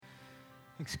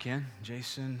Thanks, Ken,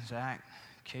 Jason, Zach,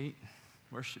 Kate,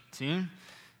 worship team.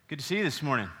 Good to see you this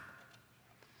morning.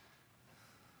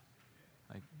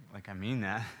 Like I mean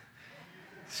that.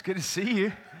 It's good to see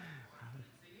you.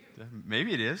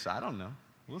 Maybe it is. I don't know.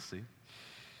 We'll see.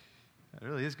 It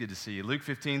really is good to see you. Luke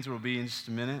 15 is where we'll be in just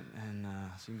a minute, and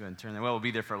so you can go ahead and turn there. Well, we'll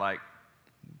be there for like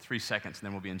 3 seconds, and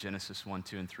then we'll be in Genesis 1,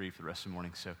 2, and 3 for the rest of the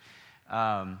morning. So if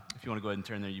you want to go ahead and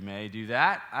turn there, you may do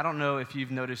that. I don't know if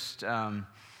you've noticed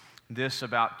this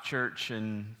about church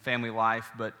and family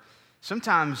life, but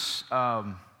sometimes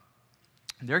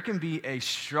there can be a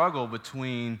struggle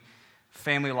between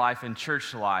family life and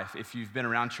church life if you've been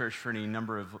around church for any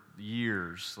number of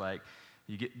years. Like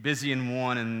you get busy in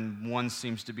one and one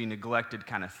seems to be neglected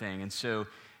kind of thing. And so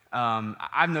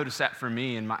I've noticed that for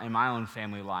me in my own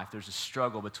family life. There's a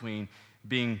struggle between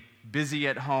being busy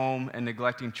at home and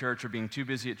neglecting church, or being too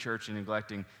busy at church and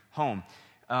neglecting home.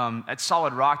 At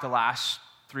Solid Rock, the last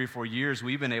 3 or 4 years,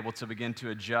 we've been able to begin to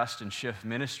adjust and shift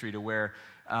ministry to where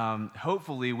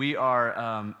hopefully we are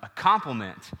a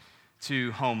complement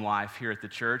to home life here at the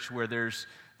church, where there's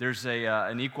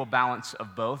an equal balance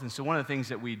of both. And so one of the things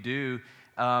that we do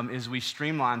is we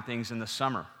streamline things in the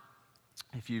summer.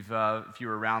 If you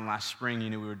were around last spring, you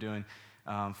knew we were doing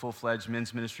full-fledged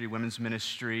men's ministry, women's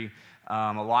ministry,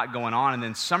 a lot going on. And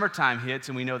then summertime hits,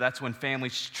 and we know that's when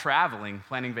families traveling,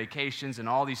 planning vacations, and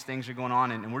all these things are going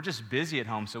on, and we're just busy at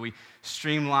home. So we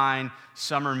streamline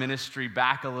summer ministry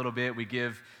back a little bit. We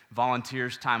give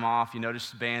volunteers time off. You notice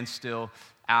the band's still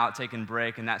out taking a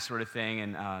break and that sort of thing,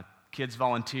 and kids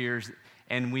volunteers.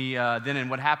 And we then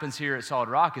what happens here at Solid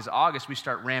Rock is August, we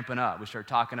start ramping up. We start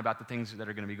talking about the things that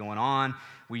are going to be going on.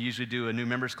 We usually do a new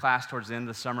members class towards the end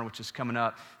of the summer, which is coming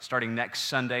up starting next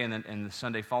Sunday and the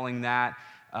Sunday following that.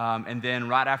 And then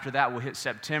right after that, we'll hit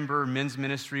September, men's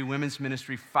ministry, women's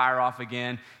ministry, fire off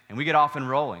again, and we get off and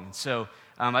rolling. So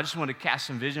I just wanted to cast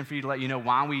some vision for you to let you know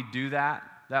why we do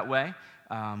that way.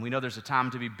 We know there's a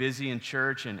time to be busy in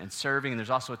church and serving, and there's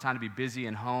also a time to be busy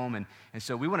in home, and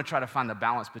so we want to try to find the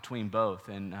balance between both.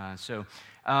 And so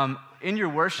in your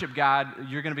worship guide,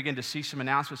 you're going to begin to see some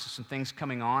announcements of some things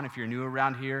coming on if you're new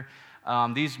around here.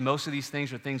 Most of these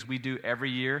things are things we do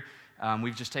every year.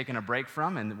 We've just taken a break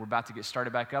from, and we're about to get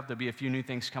started back up. There'll be a few new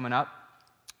things coming up.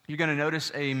 You're going to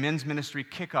notice a men's ministry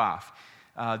kickoff.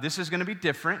 This is going to be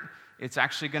different. It's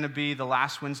actually going to be the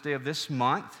last Wednesday of this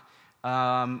month.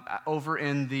 Over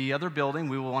in the other building,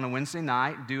 we will on a Wednesday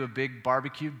night do a big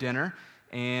barbecue dinner,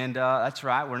 and that's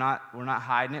right. We're not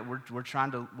hiding it. We're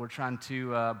trying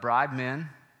to bribe men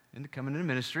into coming into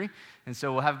ministry, and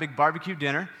so we'll have a big barbecue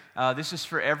dinner. This is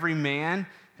for every man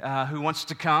who wants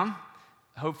to come.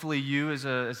 Hopefully, you as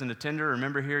an attender or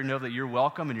member here know that you're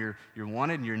welcome and you're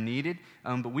wanted and you're needed.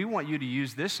 But we want you to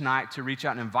use this night to reach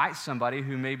out and invite somebody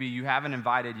who maybe you haven't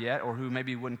invited yet, or who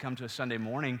maybe wouldn't come to a Sunday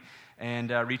morning.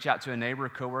 And reach out to a neighbor, a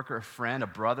coworker, a friend, a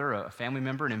brother, a family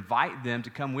member, and invite them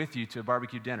to come with you to a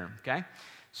barbecue dinner, okay?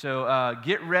 So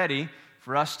get ready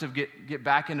for us to get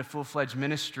back into full-fledged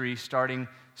ministry starting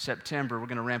September. We're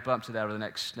going to ramp up to that over the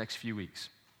next few weeks.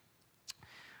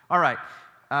 All right.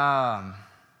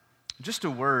 Just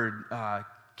a word.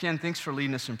 Ken, thanks for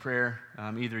leading us in prayer,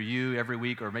 either you every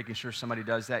week or making sure somebody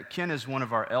does that. Ken is one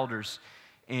of our elders,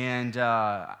 and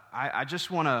I just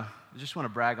want to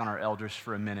brag on our elders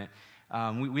for a minute.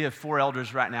 We have 4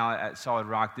 elders right now at Solid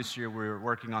Rock. This year we're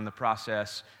working on the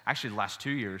process, actually the last 2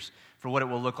 years, for what it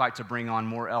will look like to bring on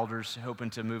more elders, hoping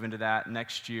to move into that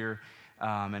next year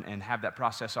and have that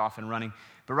process off and running.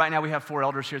 But right now we have 4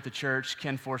 elders here at the church: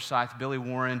 Ken Forsyth, Billy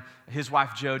Warren, his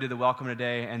wife Jo did the welcome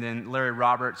today, and then Larry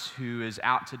Roberts, who is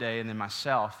out today, and then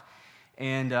myself.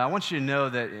 And I want you to know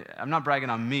that I'm not bragging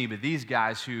on me, but these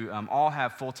guys who all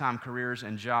have full-time careers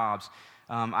and jobs,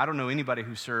 I don't know anybody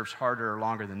who serves harder or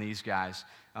longer than these guys.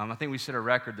 I think we set a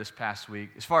record this past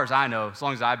week. As far as I know, as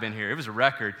long as I've been here, it was a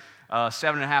record,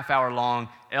 7.5-hour long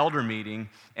elder meeting.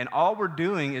 And all we're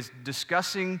doing is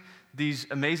discussing these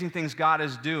amazing things God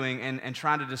is doing and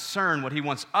trying to discern what He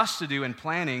wants us to do in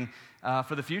planning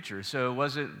for the future. So it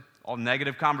wasn't all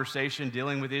negative conversation,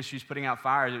 dealing with issues, putting out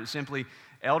fires. It was simply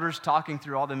elders talking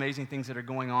through all the amazing things that are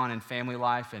going on in family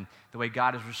life and the way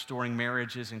God is restoring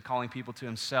marriages and calling people to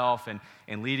Himself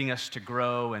and leading us to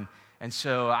grow. And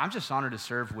so I'm just honored to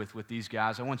serve with these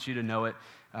guys. I want you to know it,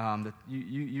 that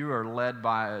you are led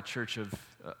by a church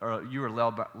you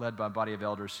are led by a body of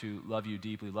elders who love you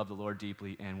deeply, love the Lord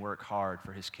deeply, and work hard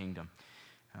for His kingdom.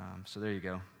 So there you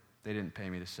go. They didn't pay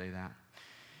me to say that.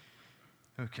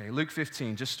 Okay, Luke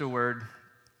 15, just a word.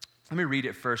 Let me read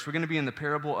it first. We're going to be in the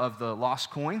parable of the lost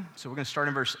coin. So we're going to start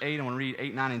in verse 8. I want to read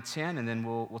 8, 9, and 10, and then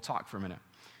we'll talk for a minute.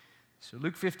 So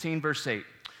Luke 15, verse 8.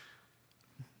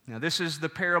 Now, this is the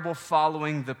parable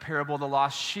following the parable of the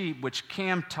lost sheep, which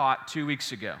Cam taught 2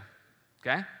 weeks ago.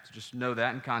 Okay? So just know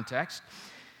that in context.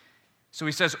 So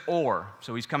he says, or.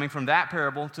 So he's coming from that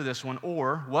parable to this one.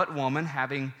 Or, what woman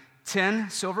having 10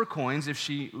 silver coins, if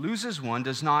she loses one,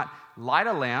 does not light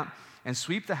a lamp and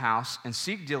sweep the house and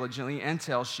seek diligently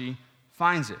until she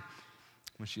finds it?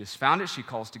 When she has found it, she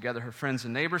calls together her friends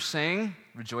and neighbors, saying,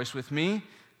 rejoice with me,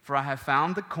 for I have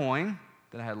found the coin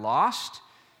that I had lost.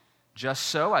 Just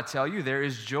so, I tell you, there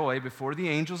is joy before the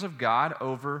angels of God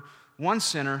over one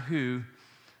sinner who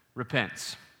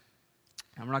repents.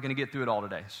 And we're not going to get through it all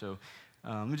today. So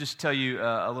let me just tell you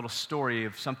a little story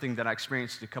of something that I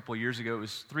experienced a couple of years ago. It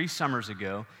was 3 summers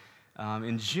ago.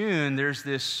 In June, there's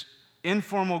this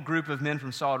informal group of men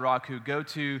from Solid Rock who go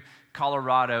to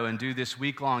Colorado and do this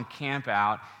week-long camp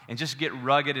out and just get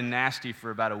rugged and nasty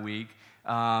for about a week.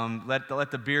 Let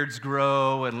the beards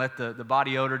grow and let the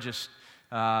body odor just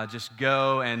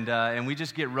go, and we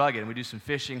just get rugged, and we do some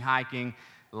fishing, hiking,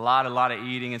 a lot of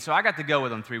eating. And so I got to go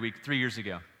with them 3 years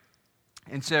ago.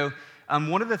 And so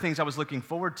one of the things I was looking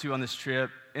forward to on this trip,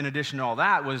 in addition to all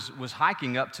that, was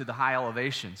hiking up to the high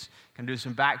elevations, kind of do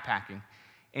some backpacking.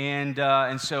 And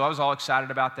so I was all excited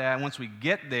about that. And once we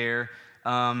get there,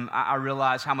 I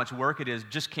realized how much work it is.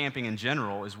 Just camping in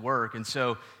general is work. And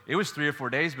so it was 3 or 4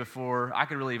 days before I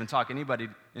could really even talk anybody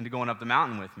into going up the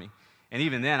mountain with me. And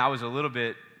even then, I was a little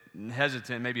bit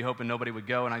hesitant, maybe hoping nobody would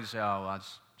go, and I just say, oh, well, I'll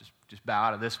just bow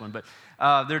out of this one. But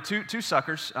there are two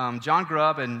suckers, John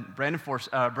Grubb and Brandon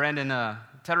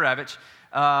Tederevich.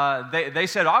 They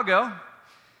said, I'll go.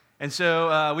 And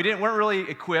so we weren't really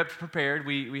equipped, prepared.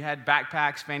 We had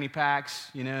backpacks, fanny packs.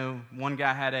 You know, one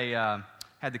guy had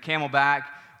the Camelback.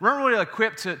 We weren't really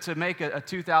equipped to make a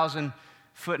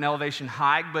 2,000-foot in elevation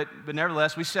hike, but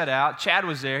nevertheless, we set out. Chad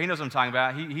was there. He knows what I'm talking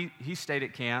about. He stayed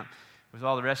at camp with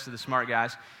all the rest of the smart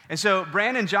guys. And so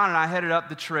Brandon, John, and I headed up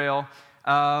the trail,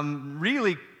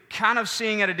 really kind of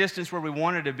seeing at a distance where we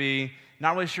wanted to be,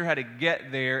 not really sure how to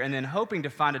get there, and then hoping to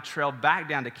find a trail back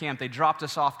down to camp. They dropped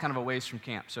us off kind of a ways from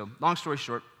camp. So long story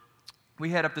short, we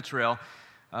head up the trail.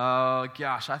 I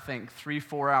think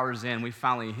 3-4 hours in, we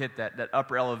finally hit that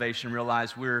upper elevation,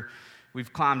 realized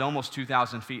we've climbed almost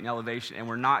 2,000 feet in elevation, and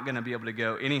we're not going to be able to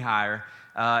go any higher,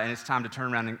 and it's time to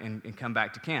turn around and come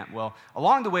back to camp. Well,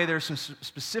 along the way, there's some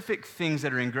specific things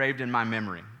that are engraved in my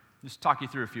memory. Just talk you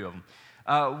through a few of them.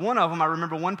 One of them, I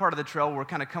remember one part of the trail, we're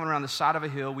kind of coming around the side of a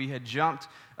hill. We had jumped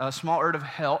a small herd of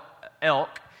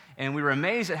elk, and we were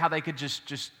amazed at how they could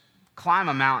just climb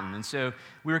a mountain. And so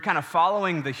we were kind of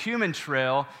following the human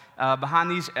trail behind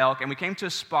these elk, and we came to a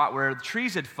spot where the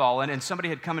trees had fallen, and somebody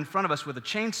had come in front of us with a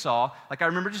chainsaw. Like I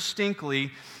remember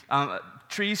distinctly,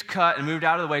 trees cut and moved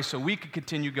out of the way so we could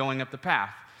continue going up the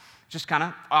path. Just kind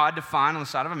of odd to find on the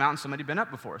side of a mountain somebody had been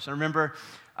up before. So I remember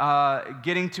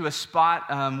getting to a spot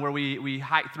where we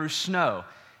hiked through snow.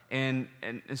 And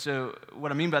so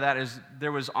what I mean by that is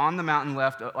there was on the mountain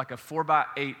left like a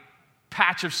 4x8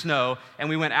 patch of snow, and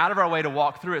we went out of our way to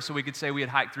walk through it so we could say we had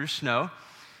hiked through snow.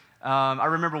 I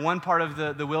remember one part of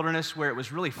the wilderness where it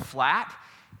was really flat,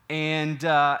 and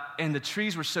the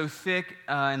trees were so thick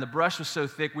and the brush was so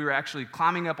thick, we were actually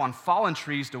climbing up on fallen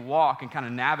trees to walk and kind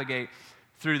of navigate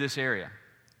through this area.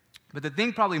 But the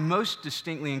thing probably most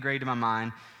distinctly engraved in my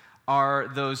mind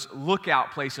are those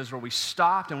lookout places where we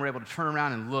stopped and were able to turn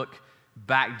around and look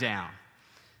back down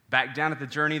at the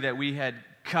journey that we had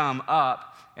come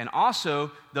up, and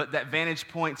also that vantage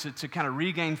point to kind of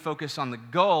regain focus on the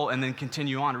goal and then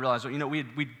continue on to realize,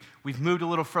 we've moved a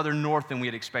little further north than we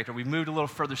had expected. We've moved a little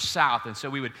further south, and so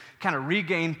we would kind of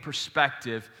regain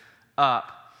perspective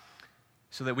up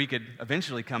so that we could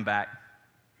eventually come back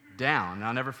down. And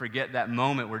I'll never forget that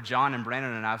moment where John and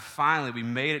Brandon and I we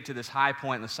made it to this high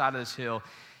point on the side of this hill,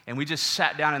 and we just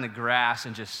sat down in the grass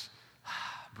and just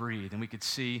breathed, and we could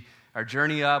see our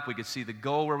journey up, we could see the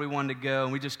goal where we wanted to go,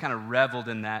 and we just kind of reveled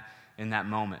in that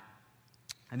moment.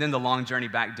 And then the long journey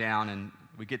back down, and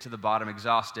we get to the bottom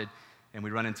exhausted, and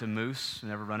we run into moose.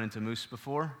 Never run into moose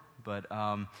before, but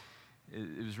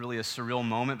it was really a surreal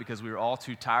moment because we were all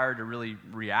too tired to really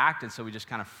react, and so we just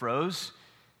kind of froze.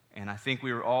 And I think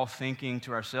we were all thinking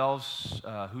to ourselves,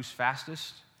 who's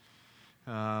fastest?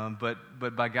 But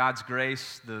by God's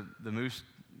grace, the moose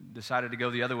decided to go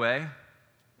the other way,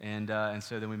 and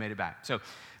so then we made it back.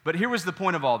 But here was the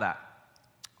point of all that.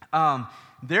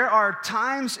 There are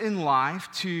times in life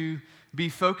to be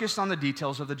focused on the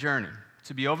details of the journey,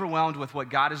 to be overwhelmed with what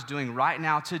God is doing right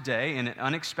now today in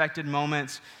unexpected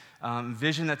moments,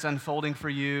 vision that's unfolding for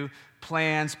you,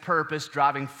 plans, purpose,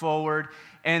 driving forward.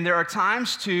 And there are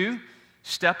times to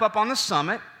step up on the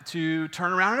summit, to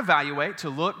turn around and evaluate, to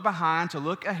look behind, to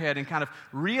look ahead, and kind of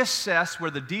reassess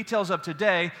where the details of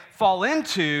today fall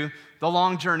into the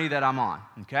long journey that I'm on,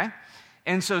 okay?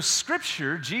 And so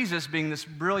Scripture, Jesus being this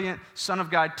brilliant Son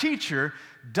of God teacher,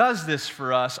 does this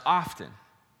for us often.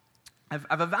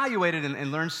 I've evaluated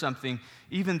and learned something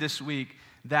even this week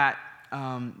that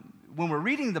when we're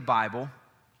reading the Bible,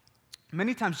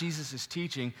 many times Jesus is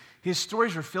teaching, his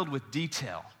stories are filled with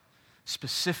detail,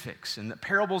 specifics, and the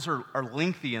parables are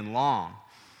lengthy and long.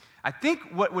 I think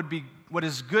what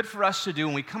is good for us to do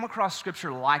when we come across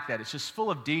Scripture like that, it's just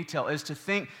full of detail, is to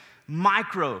think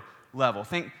micro level,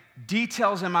 think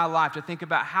details in my life, to think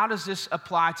about how does this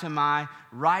apply to my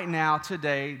right now,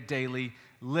 today, daily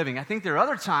living. I think there are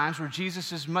other times where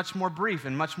Jesus is much more brief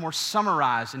and much more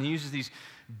summarized, and he uses these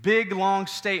big, long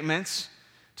statements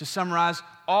to summarize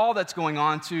all that's going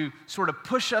on, to sort of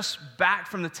push us back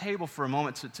from the table for a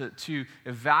moment to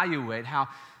evaluate how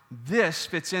this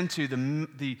fits into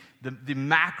the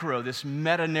macro, this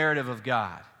meta-narrative of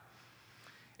God.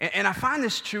 And I find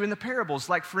this true in the parables.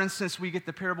 Like, for instance, we get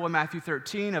the parable in Matthew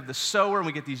 13 of the sower, and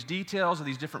we get these details of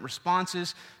these different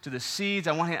responses to the seeds.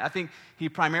 I think he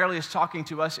primarily is talking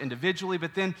to us individually,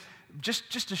 but then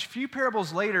just a few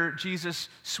parables later, Jesus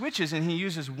switches, and he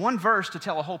uses one verse to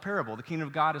tell a whole parable. The kingdom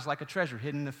of God is like a treasure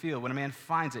hidden in the field. When a man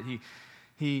finds it,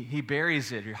 he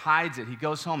buries it, he hides it, he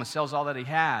goes home and sells all that he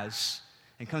has,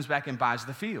 and comes back and buys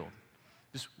the field.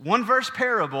 Just one verse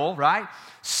parable, right?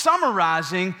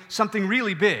 Summarizing something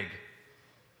really big.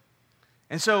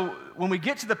 And so when we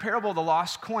get to the parable of the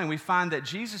lost coin, we find that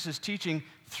Jesus is teaching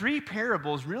three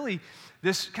parables, really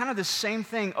this kind of the same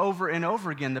thing over and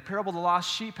over again. The parable of the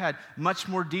lost sheep had much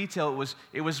more detail.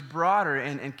 It was broader,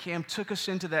 and Cam took us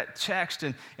into that text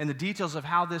and the details of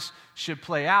how this should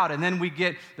play out. And then we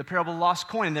get the parable of the lost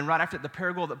coin, and then right after the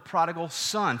parable of the prodigal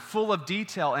son, full of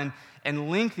detail and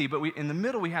lengthy. But in the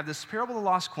middle, we have this parable of the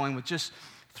lost coin with just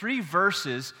 3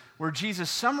 verses where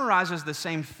Jesus summarizes the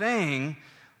same thing,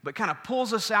 but kind of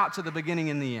pulls us out to the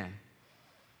beginning and the end.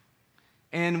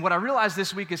 And what I realized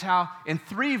this week is how in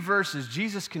 3 verses,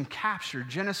 Jesus can capture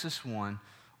Genesis 1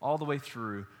 all the way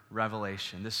through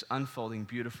Revelation, this unfolding,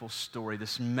 beautiful story,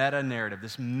 this meta-narrative,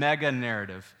 this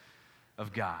mega-narrative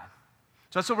of God.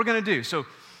 So that's what we're going to do. So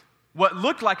what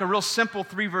looked like a real simple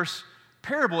 3-verse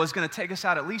parable is going to take us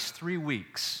out at least 3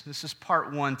 weeks. This is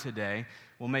part 1 today.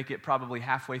 We'll make it probably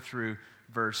halfway through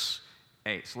verse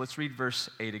 8. So let's read verse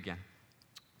 8 again.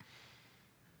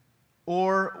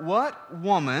 Or what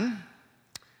woman,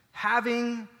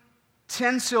 having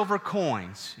 10 silver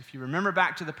coins, if you remember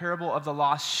back to the parable of the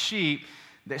lost sheep,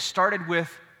 that started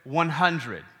with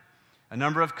 100, a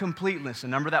number of completeness, a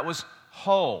number that was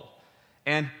whole,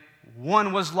 and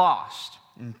one was lost.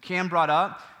 And Cam brought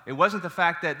up, it wasn't the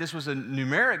fact that this was a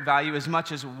numeric value as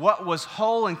much as what was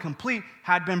whole and complete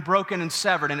had been broken and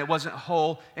severed, and it wasn't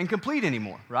whole and complete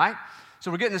anymore, right?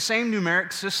 So we're getting the same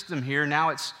numeric system here. Now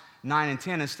it's 9 and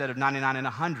 10 instead of 99 and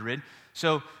 100.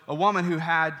 So a woman who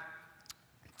had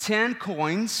 10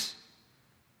 coins,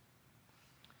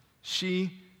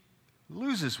 she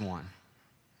loses one.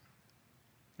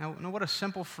 Now, what a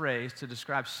simple phrase to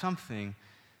describe something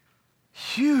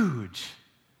huge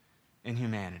in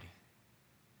humanity.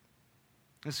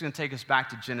 This is going to take us back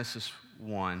to Genesis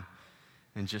 1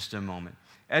 in just a moment.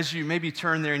 As you maybe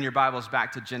turn there in your Bibles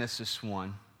back to Genesis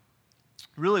 1,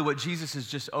 really what Jesus has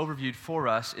just overviewed for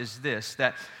us is this,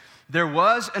 that there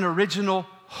was an original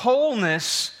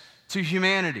wholeness to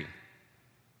humanity.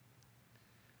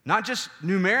 Not just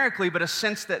numerically, but a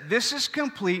sense that this is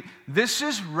complete, this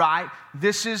is right,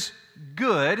 this is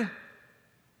good,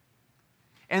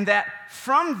 and that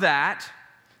from that,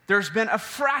 there's been a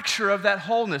fracture of that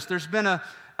wholeness. There's been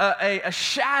a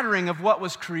shattering of what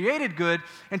was created good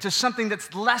into something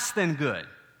that's less than good.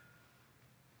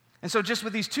 And so just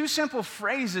with these 2 simple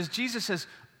phrases, Jesus has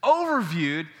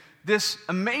overviewed this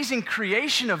amazing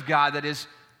creation of God that is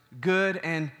good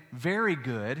and very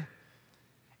good,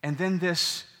 and then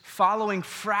this following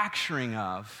fracturing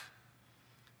of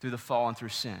through the fall and through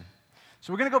sin.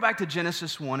 So we're going to go back to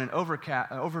Genesis 1 and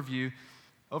overcap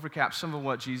some of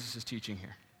what Jesus is teaching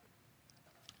here.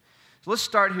 So let's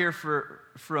start here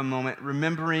for a moment,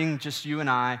 remembering just you and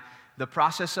I, the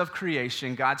process of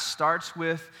creation. God starts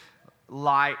with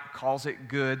light, calls it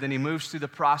good. Then he moves through the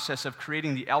process of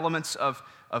creating the elements of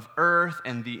earth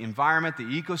and the environment, the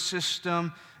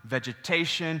ecosystem,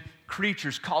 vegetation,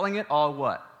 creatures, calling it all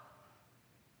what?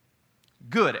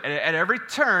 Good. At every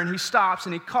turn, he stops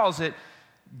and he calls it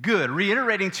good,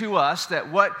 reiterating to us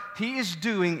that what he is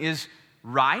doing is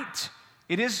right.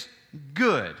 It is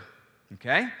good.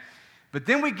 Okay? But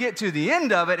then we get to the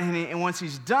end of it, and once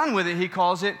he's done with it, he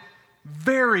calls it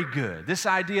very good. This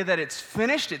idea that it's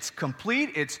finished, it's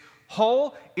complete, it's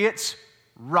whole, it's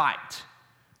right.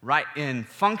 Right in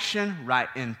function, right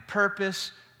in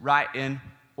purpose, right in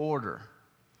order.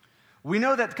 We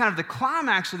know that kind of the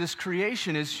climax of this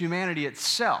creation is humanity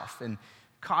itself. And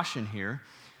caution here,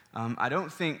 I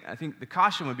think the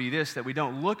caution would be this, that we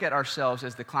don't look at ourselves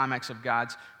as the climax of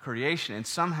God's creation and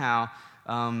somehow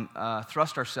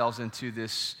thrust ourselves into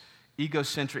this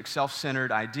egocentric,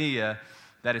 self-centered idea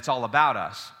that it's all about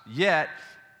us. Yet,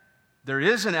 there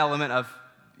is an element of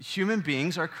human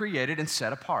beings are created and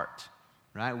set apart,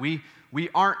 right? We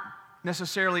aren't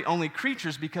necessarily only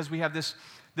creatures because we have this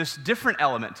different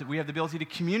element. We have the ability to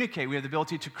communicate. We have the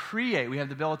ability to create. We have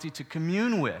the ability to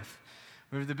commune with.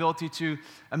 We have the ability to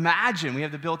imagine. We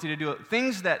have the ability to do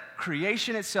things that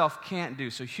creation itself can't do.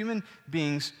 So human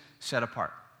beings set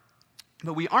apart.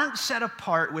 But we aren't set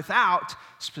apart without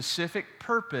specific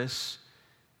purpose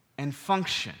and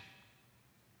function.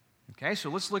 Okay, so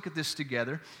let's look at this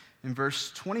together. In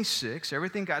verse 26,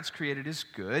 everything God's created is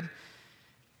good.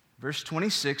 Verse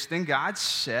 26, then God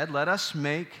said, let us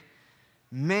make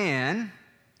man,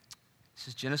 this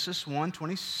is Genesis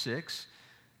 1:26,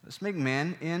 let's make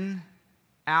man in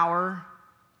our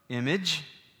image,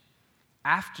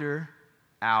 after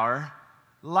our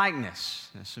likeness.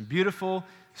 There's some beautiful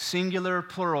singular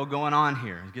plural going on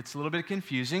here. It gets a little bit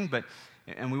confusing,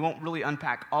 and we won't really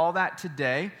unpack all that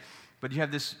today, but you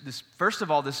have this first of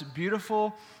all, this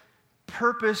beautiful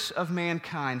purpose of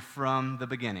mankind from the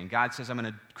beginning. God says, I'm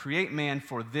going to create man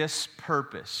for this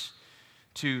purpose,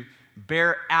 to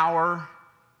bear our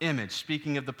image,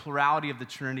 speaking of the plurality of the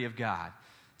Trinity of God.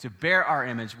 To bear our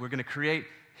image, we're going to create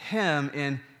him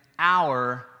in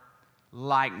our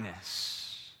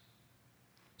likeness.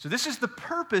 So this is the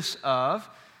purpose of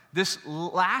this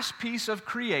last piece of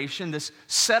creation, this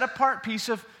set-apart piece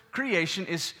of creation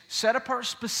is set apart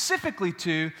specifically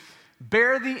to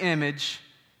bear the image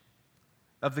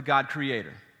of the God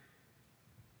Creator.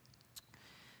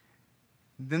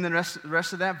 Then the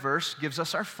rest of that verse gives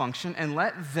us our function, and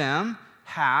let them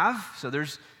have, so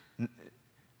there's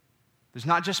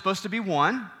not just supposed to be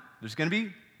one, there's going to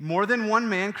be more than one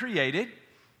man created.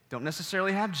 Don't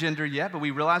necessarily have gender yet, but we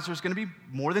realize there's going to be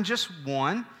more than just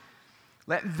one.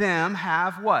 Let them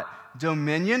have what?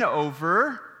 Dominion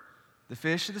over the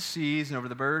fish of the seas, and over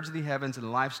the birds of the heavens, and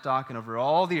the livestock, and over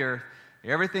all the earth,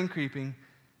 every creeping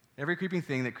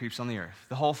thing that creeps on the earth,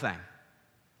 the whole thing.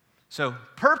 So,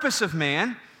 purpose of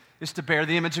man is to bear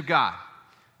the image of God.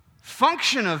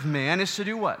 Function of man is to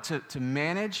do what? To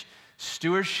manage,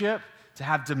 stewardship, to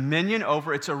have dominion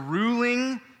over. It's a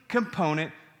ruling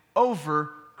component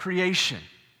over creation.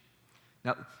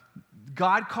 Now,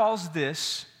 God calls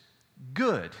this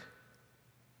good.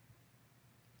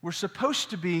 We're supposed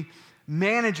to be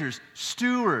managers,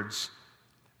 stewards,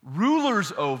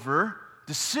 rulers over,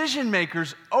 decision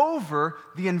makers over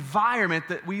the environment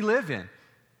that we live in.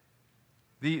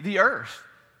 The earth,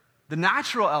 the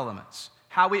natural elements,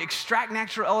 how we extract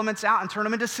natural elements out and turn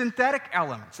them into synthetic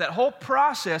elements. That whole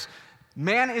process,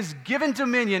 man is given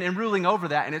dominion and ruling over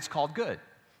that, and it's called good.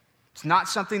 It's not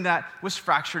something that was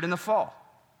fractured in the fall.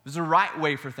 It was the right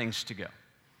way for things to go.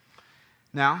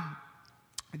 Now,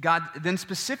 God, then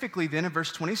specifically then in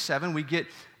verse 27, we get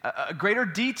a greater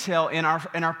detail in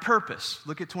our purpose.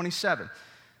 Look at 27.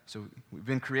 So we've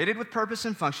been created with purpose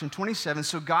and function. 27,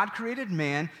 so God created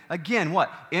man, again, what?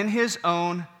 In his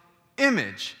own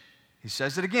image. He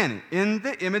says it again. In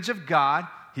the image of God,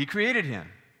 he created him.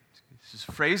 This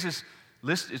phrase is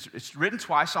listed, it's written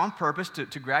twice on purpose to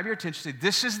grab your attention. Say,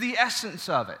 this is the essence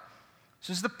of it. This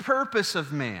is the purpose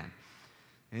of man.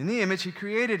 In the image, he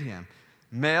created him.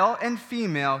 Male and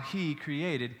female, he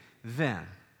created them.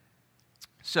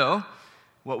 So,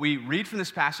 what we read from this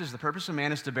passage, the purpose of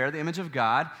man is to bear the image of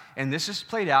God, and this is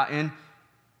played out in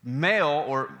male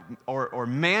or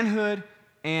manhood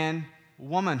and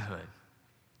womanhood.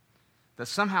 That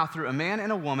somehow through a man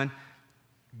and a woman,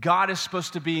 God is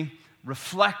supposed to be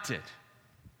reflected.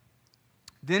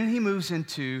 Then he moves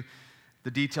into the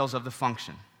details of the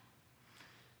function.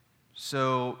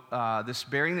 So this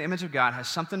bearing the image of God has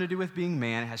something to do with being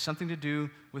man. It has something to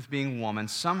do with being woman.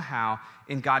 Somehow,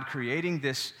 in God creating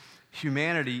this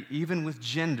humanity, even with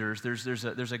genders, there's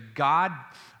a God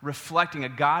reflecting, a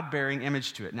God-bearing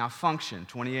image to it. Now, function,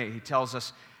 28, he tells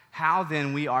us how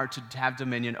then we are to have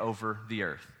dominion over the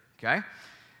earth. Okay?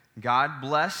 God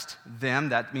blessed them.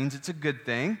 That means it's a good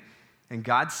thing. And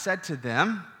God said to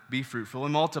them, be fruitful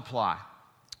and multiply.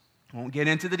 I won't get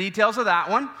into the details of that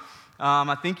one.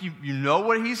 I think you know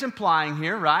what he's implying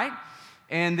here, right?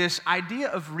 And this idea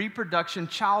of reproduction,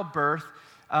 childbirth,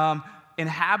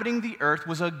 inhabiting the earth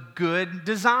was a good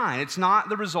design. It's not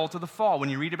the result of the fall. When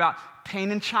you read about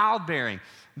pain and childbearing,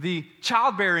 the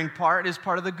childbearing part is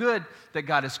part of the good that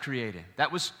God has created.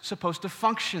 That was supposed to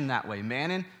function that way. Man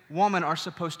and woman are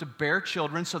supposed to bear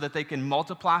children so that they can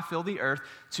multiply, fill the earth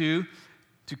to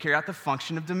carry out the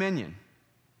function of dominion.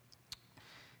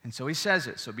 And so he says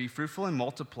it. So be fruitful and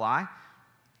multiply,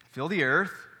 fill the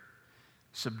earth,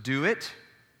 subdue it,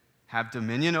 have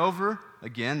dominion over,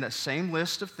 again, that same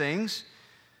list of things,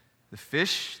 the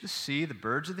fish, the sea, the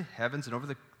birds of the heavens, and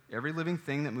over every living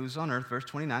thing that moves on earth. Verse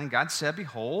 29, and God said,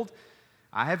 behold,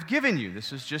 I have given you,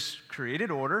 this is just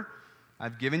created order,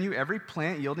 I've given you every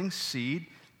plant yielding seed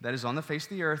that is on the face of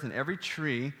the earth, and every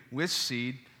tree with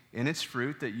seed in its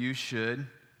fruit, that you should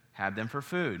have them for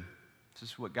food.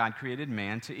 This is what God created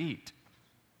man to eat.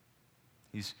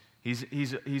 He's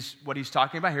what he's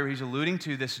talking about here, he's alluding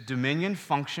to this dominion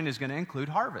function is going to include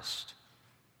harvest.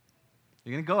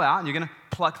 You're going to go out and you're going to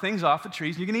pluck things off the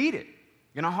trees and you're going to eat it.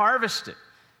 You're going to harvest it.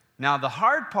 Now, the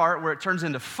hard part where it turns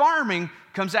into farming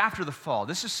comes after the fall.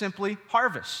 This is simply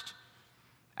harvest.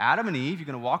 Adam and Eve, you're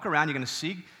going to walk around, you're going to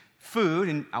seek food,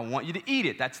 and I want you to eat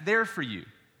it. That's there for you.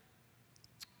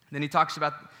 Then he talks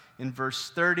about, in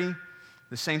verse 30,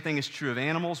 the same thing is true of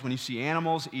animals. When you see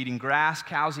animals eating grass,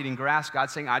 cows eating grass,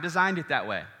 God's saying, I designed it that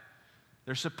way.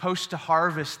 They're supposed to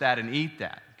harvest that and eat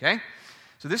that, okay?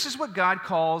 So this is what God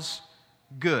calls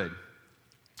good.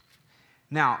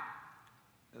 Now,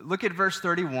 look at verse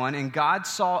 31, and God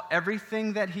saw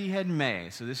everything that he had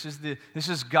made. So this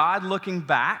is God looking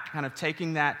back, kind of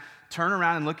taking that turn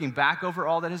around and looking back over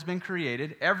all that has been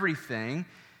created, everything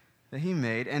that he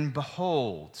made, and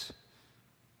behold,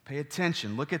 pay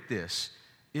attention, look at this.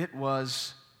 It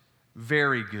was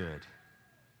very good.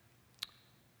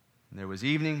 And there was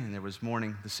evening and there was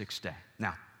morning the sixth day.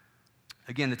 Now,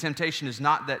 again, the temptation is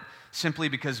not that simply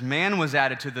because man was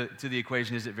added to the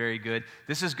equation is it very good.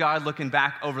 This is God looking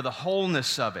back over the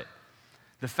wholeness of it.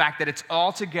 The fact that it's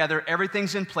all together,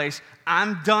 everything's in place,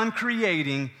 I'm done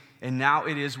creating, and now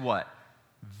it is what?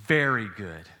 Very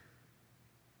good.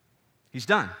 He's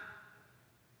done.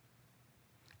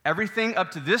 Everything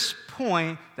up to this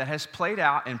point that has played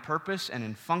out in purpose and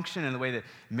in function in the way that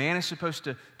man is supposed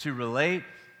to relate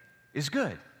is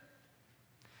good.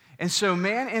 And so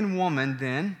man and woman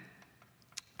then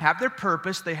have their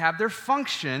purpose, they have their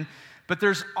function, but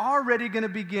there's already going to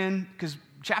begin, because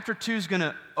chapter 2 is going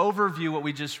to overview what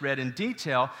we just read in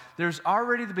detail, there's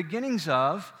already the beginnings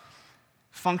of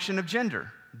function of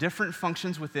gender, different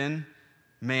functions within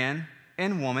man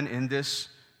and woman in this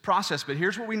process. But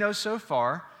here's what we know so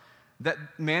far, that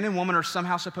man and woman are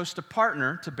somehow supposed to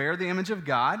partner to bear the image of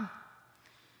God.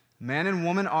 Man and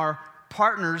woman are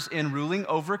partners in ruling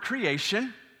over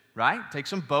creation, right? It takes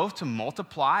them both to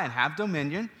multiply and have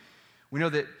dominion. We know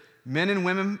that men and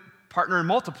women partner in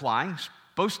multiplying. It's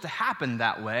supposed to happen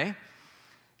that way.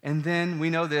 And then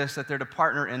we know this, that they're to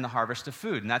partner in the harvest of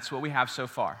food, and that's what we have so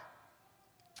far.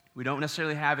 We don't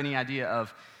necessarily have any idea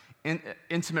of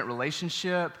intimate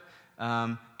relationship,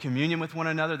 communion with one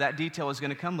another. That detail is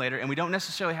going to come later, and we don't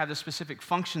necessarily have the specific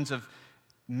functions of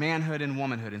manhood and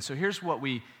womanhood. And so here's what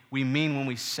we mean when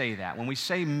we say that. When we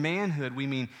say manhood, we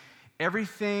mean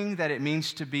everything that it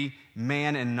means to be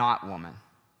man and not woman.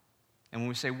 And when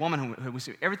we say womanhood, we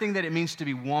say everything that it means to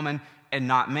be woman and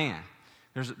not man.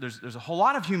 There's a whole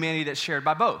lot of humanity that's shared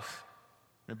by both.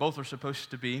 Both are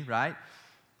supposed to be, right?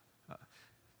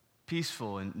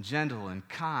 Peaceful and gentle and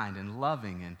kind and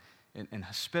loving and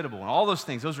hospitable and all those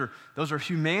things. Those are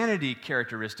humanity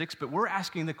characteristics, but we're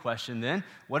asking the question then,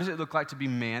 what does it look like to be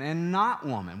man and not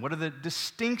woman? What are the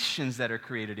distinctions that are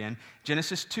created in?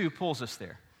 Genesis 2 pulls us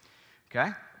there,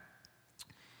 okay?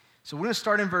 So we're going to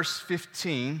start in verse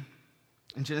 15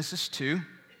 in Genesis 2.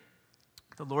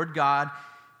 The Lord God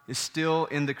is still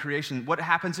in the creation. What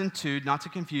happens in 2, not to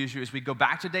confuse you, is we go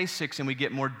back to day 6 and we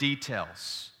get more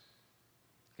details.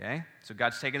 Okay? So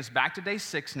God's taking us back to day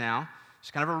 6 now.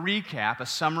 Just kind of a recap, a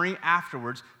summary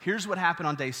afterwards. Here's what happened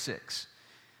on day 6.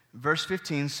 Verse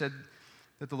 15 said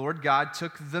that the Lord God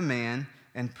took the man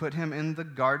and put him in the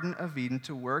Garden of Eden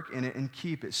to work in it and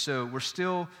keep it. So we're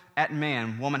still at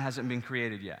man. Woman hasn't been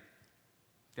created yet.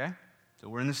 Okay? So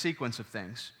we're in the sequence of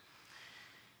things.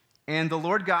 And the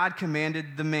Lord God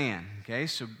commanded the man. Okay?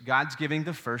 So God's giving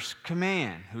the first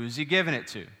command. Who's he giving it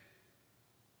to?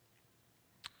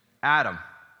 Adam.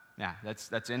 Yeah,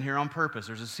 that's in here on purpose.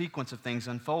 There's a sequence of things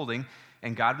unfolding,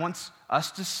 and God wants us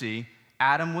to see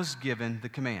Adam was given the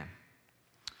command.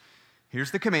 Here's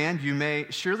the command. You may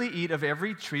surely eat of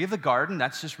every tree of the garden.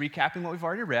 That's just recapping what we've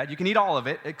already read. You can eat all of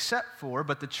it except for,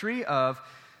 but the tree of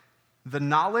the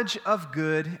knowledge of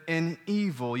good and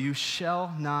evil you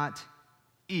shall not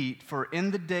eat, for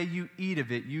in the day you eat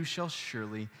of it, you shall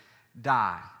surely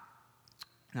die.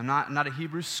 I'm not a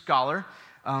Hebrew scholar,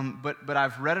 but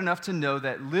I've read enough to know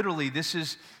that literally this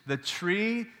is the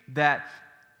tree that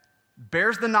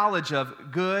bears the knowledge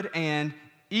of good and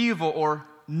evil or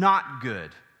not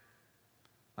good.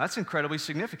 That's incredibly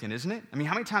significant, isn't it? I mean,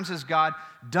 how many times has God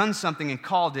done something and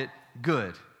called it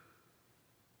good?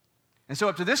 And so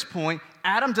up to this point,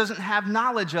 Adam doesn't have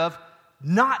knowledge of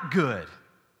not good.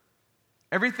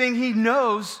 Everything he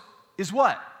knows is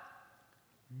what?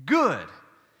 Good.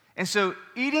 And so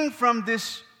eating from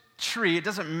this tree, it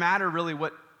doesn't matter really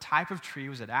what type of tree,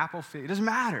 was it apple, fig, it doesn't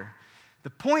matter. The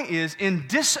point is, in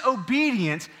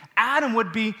disobedience, Adam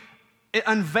would be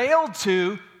unveiled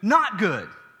to not good.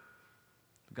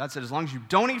 God said, as long as you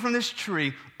don't eat from this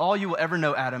tree, all you will ever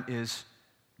know, Adam, is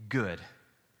good.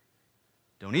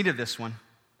 Don't eat of this one.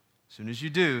 As soon as you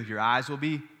do, your eyes will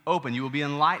be open. You will be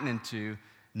enlightened into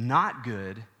not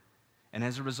good. And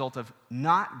as a result of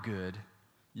not good,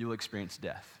 you will experience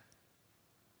death.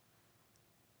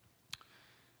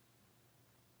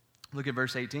 Look at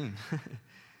verse 18.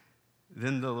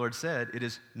 Then the Lord said, it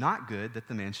is not good that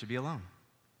the man should be alone.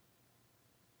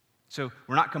 So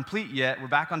we're not complete yet. We're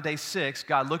back on day 6.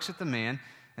 God looks at the man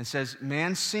and says,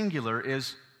 man singular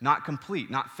is not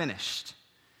complete, not finished.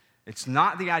 It's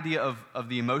not the idea of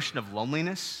the emotion of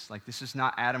loneliness. Like this is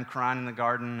not Adam crying in the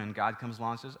garden and God comes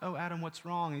along and says, oh, Adam, what's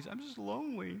wrong? I'm just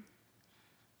lonely.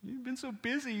 You've been so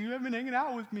busy. You haven't been hanging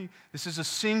out with me. This is a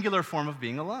singular form of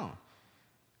being alone.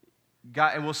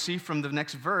 God, and we'll see from the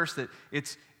next verse that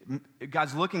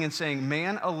God's looking and saying,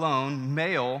 man alone,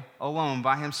 male alone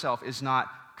by himself is not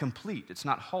complete. It's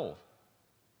not whole.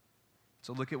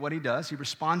 So look at what he does. He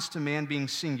responds to man being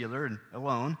singular and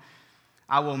alone.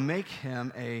 I will make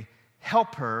him a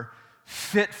helper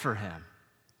fit for him.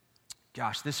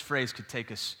 Gosh, this phrase could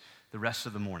take us the rest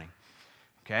of the morning.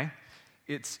 Okay?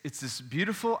 It's this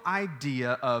beautiful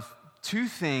idea of two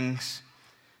things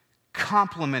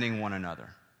complementing one another.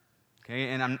 Okay?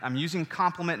 And I'm using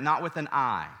complement not with an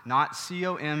I, not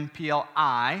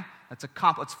C-O-M-P-L-I. That's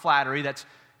it's flattery. That's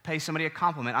pay somebody a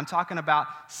compliment. I'm talking about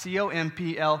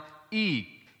C-O-M-P-L-E.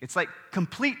 It's like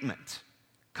completement,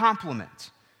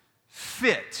 complement,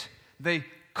 fit. They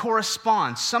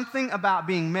correspond. Something about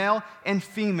being male and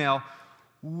female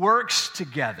works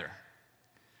together.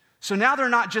 So now they're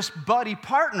not just buddy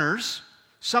partners.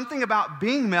 Something about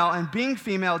being male and being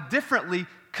female differently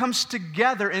comes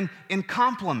together in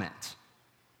complement.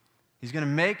 He's going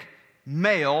to make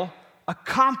male a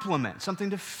complement, something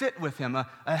to fit with him,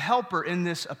 a helper in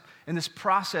this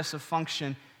process of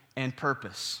function and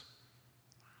purpose.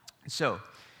 So,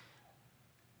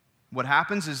 what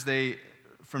happens is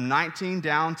from 19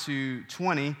 down to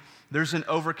 20, there's an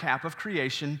overcap of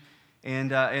creation,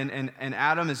 and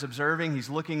Adam is observing. He's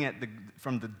looking at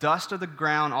from the dust of the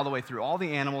ground all the way through all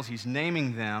the animals. He's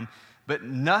naming them, but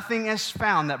nothing is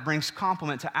found that brings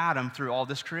compliment to Adam through all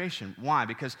this creation. Why?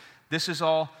 Because this is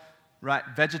all right,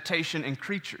 vegetation and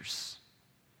creatures.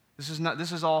 This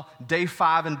is all day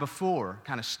 5 and before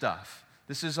kind of stuff.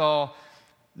 This is all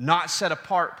not set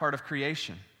apart part of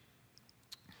creation.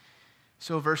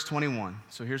 So verse 21.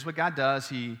 So here's what God does.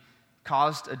 He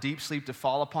caused a deep sleep to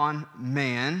fall upon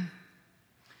man.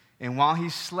 And while he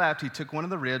slept, he took one of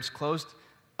the ribs, closed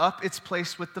up its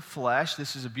place with the flesh.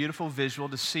 This is a beautiful visual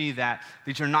to see that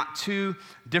these are not two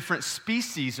different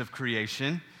species of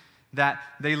creation, that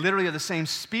they literally are the same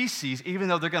species, even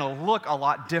though they're going to look a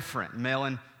lot different, male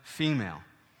and female.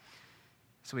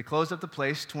 So he closed up the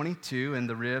place, 22, and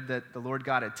the rib that the Lord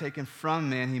God had taken from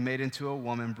man, he made into a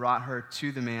woman, brought her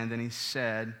to the man. Then he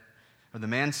said, or the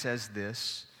man says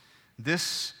this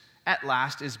at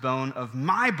last is bone of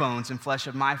my bones and flesh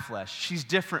of my flesh. She's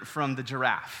different from the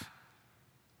giraffe.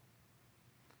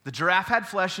 The giraffe had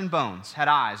flesh and bones, had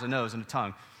eyes, a nose, and a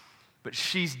tongue, but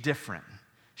she's different.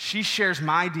 She shares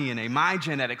my DNA, my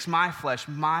genetics, my flesh,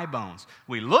 my bones.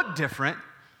 We look different.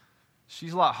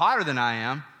 She's a lot hotter than I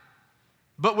am,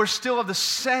 but we're still of the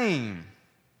same.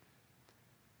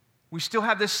 We still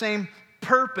have this same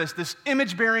purpose, this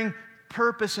image-bearing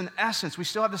purpose and essence. We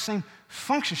still have the same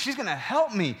function. She's going to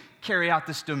help me carry out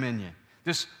this dominion,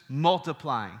 this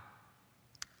multiplying.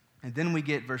 And then we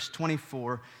get verse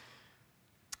 24,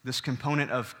 this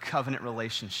component of covenant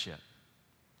relationship.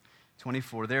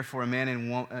 24, therefore a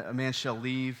man shall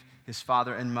leave his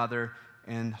father and mother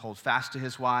and hold fast to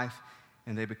his wife,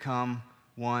 and they become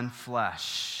one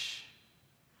flesh.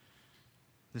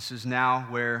 This is now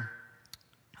where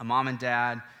a mom and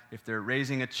dad, if they're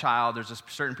raising a child, there's a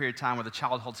certain period of time where the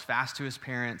child holds fast to his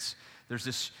parents.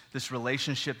 There's this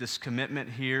relationship, this commitment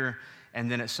here, and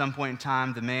then at some point in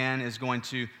time, the man is going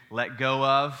to let go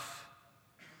of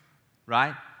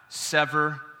right?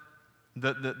 Sever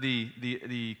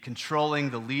the controlling,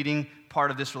 the leading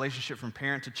part of this relationship from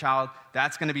parent to child.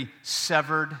 That's going to be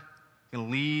severed, going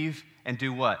to leave and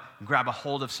do what? Grab a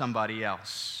hold of somebody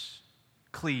else.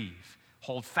 Cleave,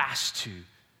 hold fast to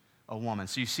a woman.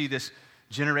 So you see this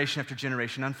generation after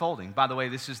generation unfolding. By the way,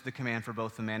 this is the command for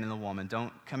both the man and the woman.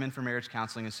 Don't come in for marriage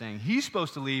counseling and saying, he's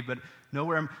supposed to leave, but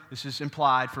nowhere. This is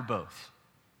implied for both.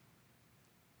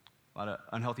 A lot of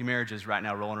unhealthy marriages right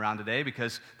now rolling around today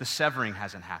because the severing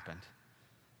hasn't happened.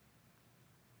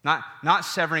 Not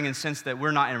severing in the sense that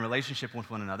we're not in a relationship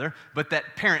with one another, but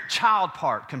that parent-child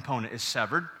part component is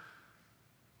severed.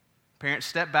 Parents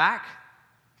step back,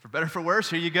 for better or for worse,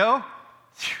 here you go.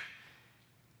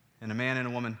 And a man and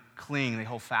a woman cling, they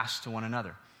hold fast to one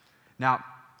another. Now,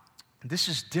 this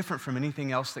is different from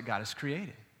anything else that God has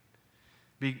created.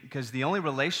 Because the only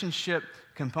relationship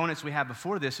components we have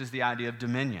before this is the idea of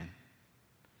dominion.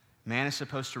 Man is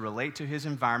supposed to relate to his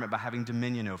environment by having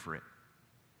dominion over it.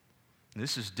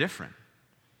 This is different.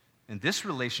 In this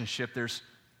relationship, there's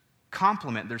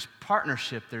complement, there's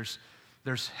partnership,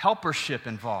 there's helpership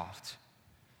involved.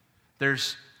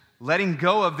 There's letting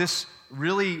go of this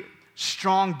really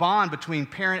strong bond between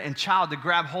parent and child to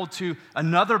grab hold to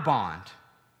another bond.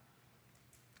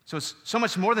 So it's so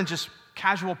much more than just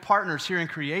casual partners here in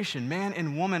creation. Man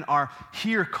and woman are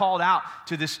here called out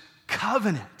to this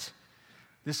covenant,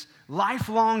 this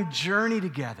lifelong journey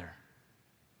together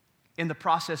in the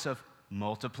process of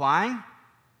multiplying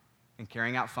and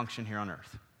carrying out function here on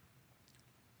earth.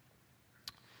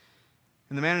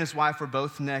 And the man and his wife were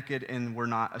both naked and were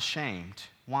not ashamed.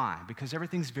 Why? Because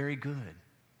everything's very good.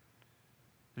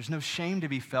 There's no shame to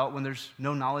be felt when there's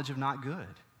no knowledge of not good.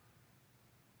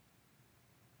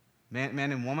 Man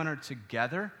and woman are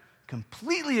together,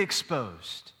 completely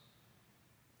exposed,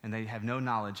 and they have no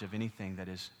knowledge of anything that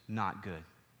is not good.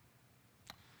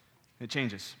 It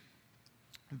changes.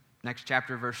 Next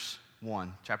chapter, verse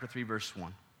 1. Chapter 3, verse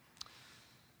 1.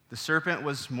 The serpent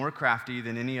was more crafty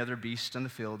than any other beast on the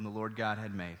field and the Lord God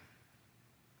had made.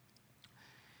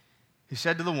 He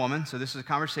said to the woman, so this is a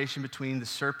conversation between the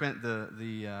serpent,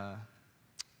 the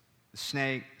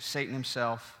snake, Satan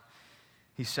himself.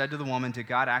 He said to the woman, did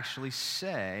God actually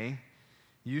say,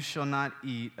 you shall not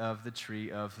eat of the tree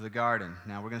of the garden?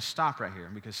 Now we're going to stop right here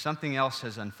because something else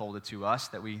has unfolded to us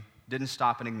that we didn't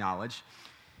stop and acknowledge.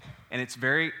 And it's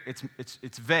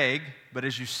vague, but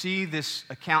as you see this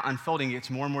account unfolding, it's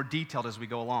more and more detailed as we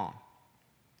go along.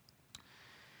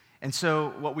 And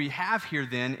so what we have here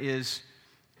then is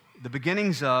the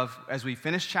beginnings of, as we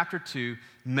finish chapter 2,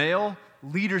 male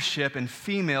leadership and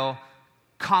female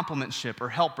complementship or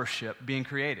helpership being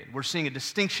created. We're seeing a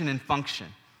distinction in function.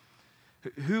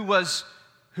 Who was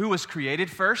created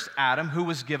first? Adam. Who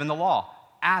was given the law?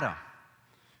 Adam.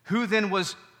 Who then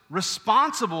was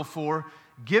responsible for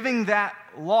giving that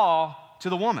law to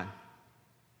the woman?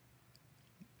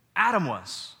 Adam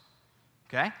was.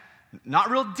 Okay?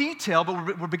 Not real detail,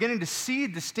 but we're beginning to see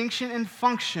distinction in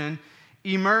function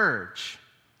emerge.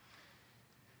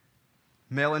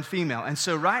 Male and female. And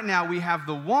so right now we have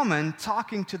the woman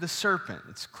talking to the serpent.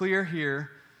 It's clear here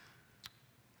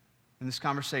in this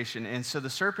conversation. And so the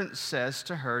serpent says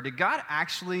to her, did God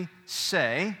actually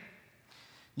say,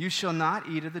 you shall not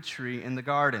eat of the tree in the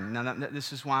garden? Now,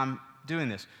 this is why I'm doing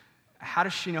this. How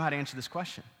does she know how to answer this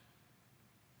question?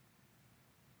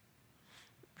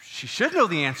 She should know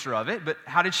the answer of it, but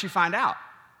how did she find out?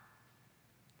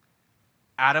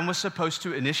 Adam was supposed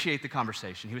to initiate the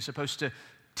conversation. He was supposed to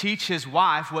teach his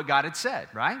wife what God had said,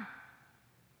 right?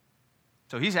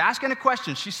 So he's asking a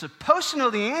question she's supposed to know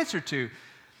the answer to,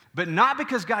 but not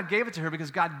because God gave it to her,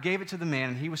 because God gave it to the man,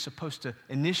 and he was supposed to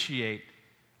initiate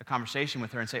a conversation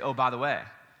with her and say, oh, by the way,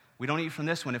 we don't eat from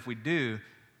this one. If we do,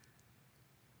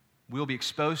 we'll be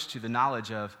exposed to the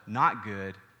knowledge of not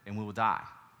good, and we will die.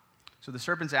 So the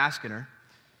serpent's asking her,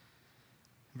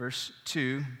 verse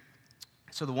 2,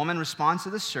 so the woman responds to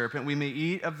the serpent, we may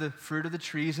eat of the fruit of the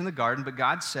trees in the garden, but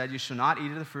God said, you shall not eat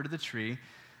of the fruit of the tree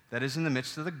that is in the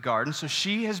midst of the garden. So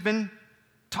she has been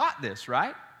taught this,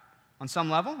 right? On some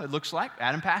level, it looks like.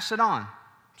 Adam passed it on,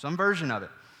 some version of it.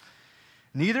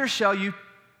 Neither shall you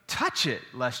touch it,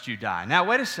 lest you die. Now,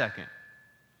 wait a second.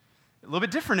 A little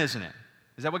bit different, isn't it?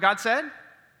 Is that what God said?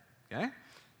 Okay.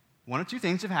 One of two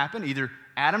things have happened. Either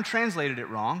Adam translated it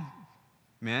wrong.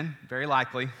 Men, very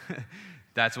likely,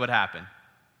 that's what happened.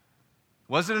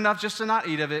 Was it enough just to not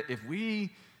eat of it?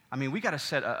 We got to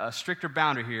set a stricter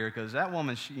boundary here because that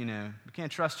woman, we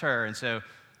can't trust her. And so,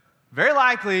 very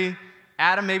likely,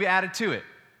 Adam maybe added to it.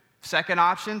 Second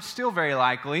option, still very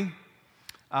likely,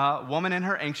 woman in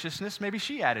her anxiousness, maybe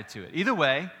she added to it. Either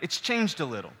way, it's changed a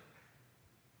little.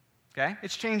 Okay?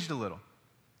 It's changed a little.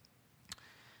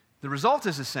 The result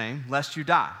is the same, lest you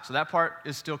die. So that part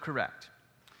is still correct.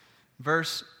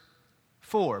 Verse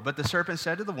 4, but the serpent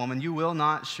said to the woman, you will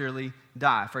not surely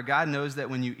die, for God knows that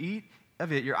when you eat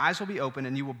of it, your eyes will be open,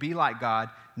 and you will be like God,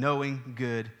 knowing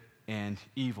good and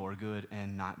evil, or good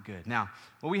and not good. Now,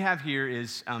 what we have here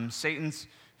is Satan's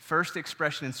first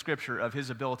expression in Scripture of his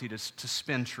ability to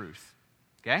spin truth.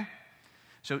 Okay?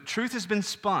 So truth has been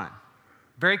spun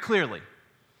very clearly.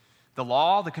 The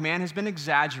law, the command has been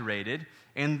exaggerated,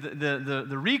 and the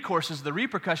recourses, the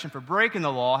repercussion for breaking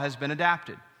the law has been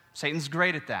adapted. Satan's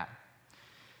great at that.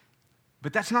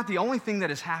 But that's not the only thing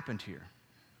that has happened here.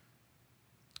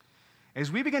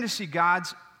 As we begin to see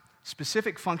God's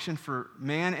specific function for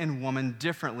man and woman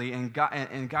differently, and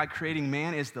God creating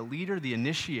man as the leader, the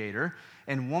initiator,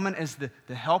 and woman as the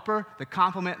helper, the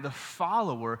complement, the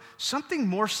follower, something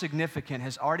more significant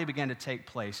has already begun to take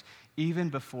place even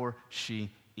before she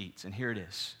eats. And here it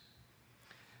is.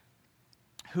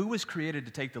 Who was created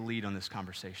to take the lead on this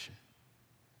conversation?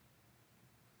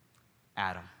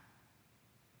 Adam.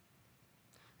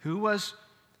 Who was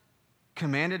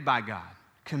commanded by God,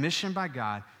 commissioned by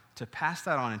God to pass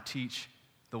that on and teach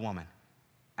the woman?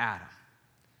 Adam.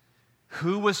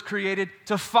 Who was created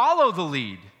to follow the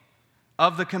lead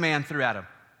of the command through Adam?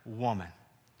 Woman.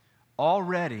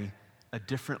 Already, a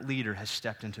different leader has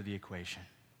stepped into the equation.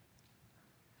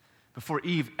 Before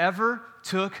Eve ever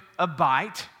took a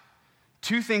bite,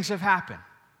 two things have happened.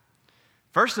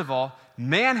 First of all,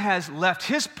 man has left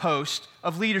his post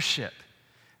of leadership.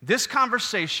 This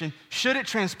conversation, should it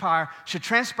transpire, should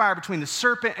transpire between the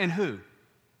serpent and who?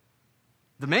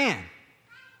 The man.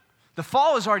 The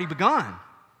fall has already begun.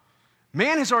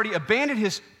 Man has already abandoned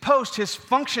his post, his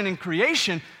function in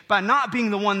creation, by not being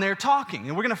the one there talking.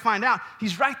 And we're going to find out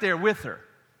he's right there with her.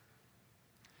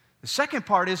 The second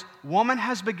part is woman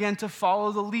has begun to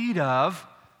follow the lead of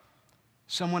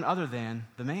someone other than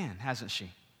the man, hasn't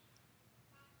she?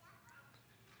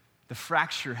 The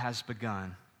fracture has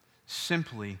begun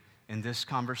simply in this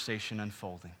conversation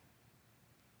unfolding.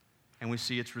 And we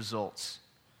see its results.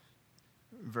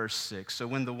 Verse 6, so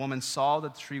when the woman saw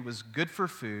that the tree was good for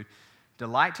food,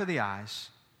 delight to the eyes,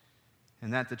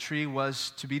 and that the tree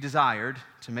was to be desired,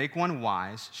 to make one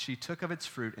wise, she took of its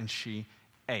fruit and she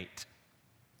ate.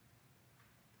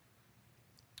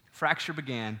 Fracture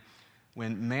began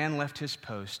when man left his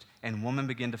post and woman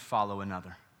began to follow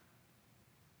another.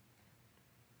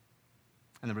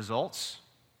 And the results?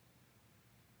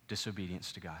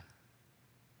 Disobedience to God.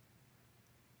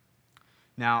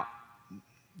 Now,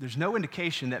 there's no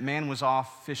indication that man was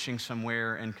off fishing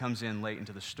somewhere and comes in late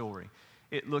into the story.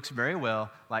 It looks very well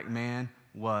like man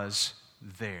was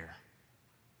there.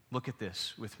 Look at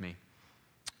this with me.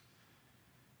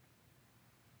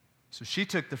 So she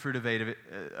took the fruit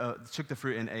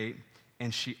and ate,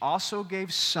 and she also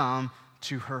gave some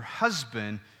to her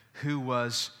husband who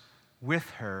was with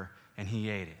her, and he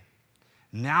ate it.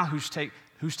 Now who's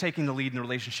taking the lead in the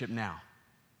relationship now?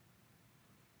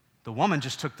 The woman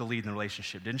just took the lead in the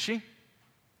relationship, didn't she?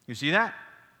 You see that?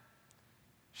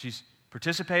 She's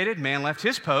participated, man left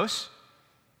his post.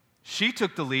 She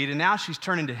took the lead, and now she's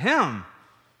turning to him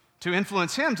to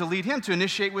influence him, to lead him, to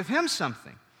initiate with him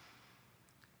something.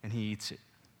 And he eats it.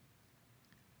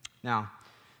 Now,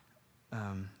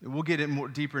 we'll get more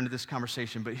deeper into this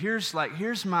conversation, but here's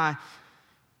my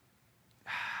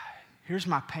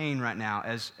pain right now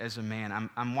as a man.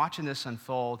 I'm watching this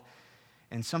unfold,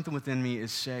 and something within me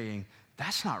is saying,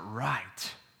 that's not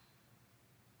right.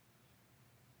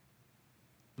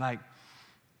 Like,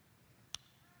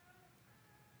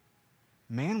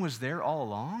 man was there all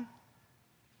along?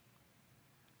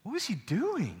 What was he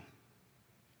doing?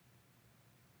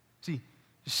 Is he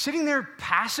just sitting there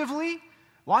passively,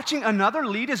 watching another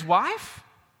lead his wife?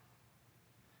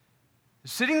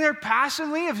 Sitting there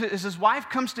passively as his wife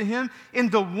comes to him in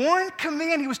the one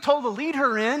command he was told to lead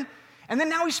her in, and then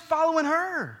now he's following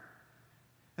her.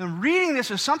 And I'm reading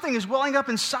this, and something is welling up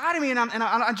inside of me, and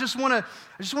I just want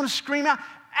to scream out,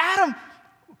 Adam,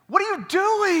 what are you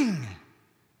doing?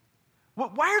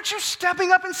 Why aren't you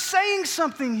stepping up and saying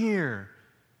something here?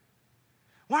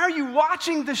 Why are you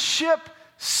watching the ship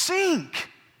sink?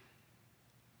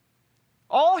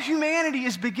 All humanity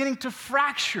is beginning to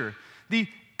fracture. The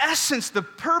essence, the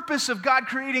purpose of God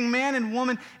creating man and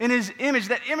woman in his image,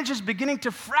 that image is beginning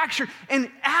to fracture, and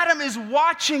Adam is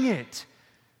watching it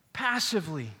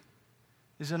passively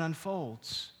as it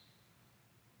unfolds.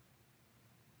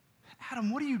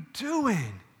 Adam, what are you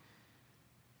doing?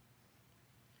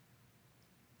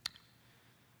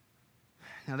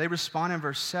 Now they respond in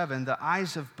verse 7, the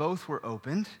eyes of both were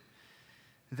opened,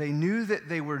 they knew that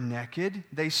they were naked.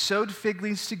 They sewed fig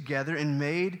leaves together and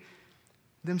made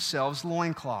themselves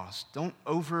loincloths. Don't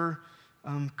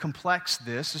complex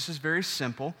this. This is very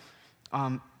simple.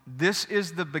 This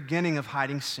is the beginning of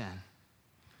hiding sin.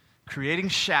 Creating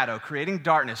shadow, creating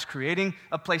darkness, creating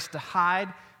a place to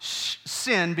hide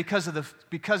sin because of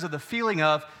the feeling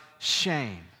of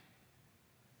shame.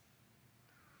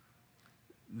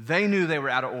 They knew they were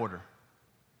out of order.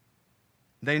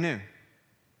 They knew.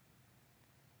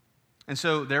 And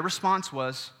so their response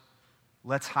was,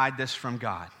 let's hide this from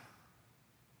God.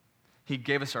 He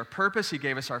gave us our purpose. He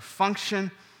gave us our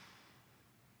function.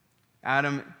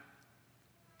 Adam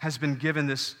has been given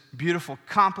this beautiful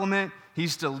compliment.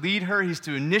 He's to lead her. He's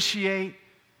to initiate.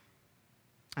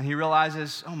 And he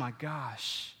realizes, oh my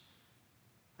gosh,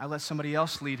 I let somebody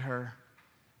else lead her,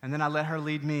 and then I let her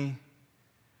lead me.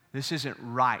 This isn't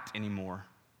right anymore.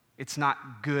 It's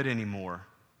not good anymore.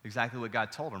 Exactly what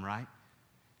God told him, right?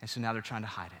 And so now they're trying to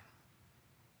hide it.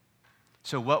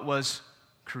 So what was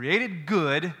created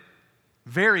good,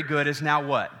 very good, is now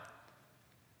what?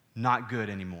 Not good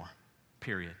anymore,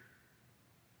 period.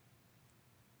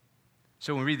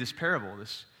 So when we read this parable,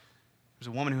 there's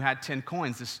a woman who had 10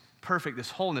 coins, this perfect, this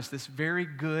wholeness, this very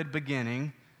good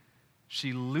beginning.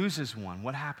 She loses one.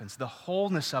 What happens? The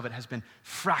wholeness of it has been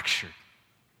fractured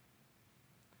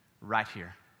right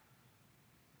here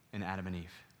in Adam and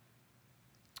Eve.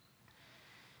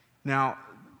 Now,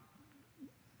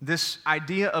 this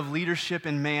idea of leadership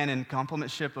in man and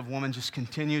complementship of woman just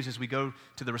continues as we go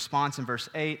to the response in verse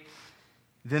 8.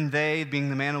 Then they,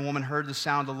 being the man and woman, heard the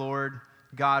sound of the Lord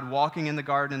God walking in the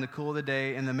garden in the cool of the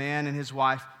day, and the man and his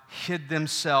wife hid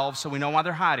themselves. So we know why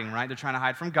they're hiding, right? They're trying to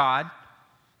hide from God.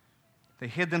 They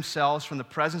hid themselves from the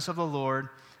presence of the Lord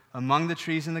among the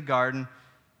trees in the garden.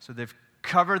 So they've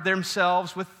covered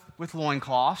themselves with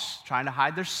loincloths, trying to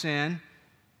hide their sin.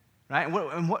 Right?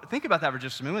 Think about that for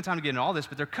just a minute. We don't have time to get into all this,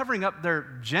 but they're covering up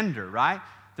their gender, right?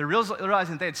 They're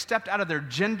realizing that they had stepped out of their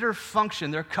gender function.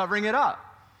 They're covering it up.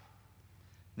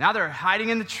 Now they're hiding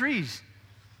in the trees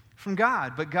from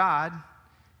God. But God,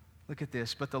 look at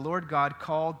this, but the Lord God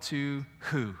called to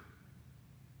who?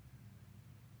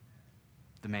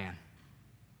 The man.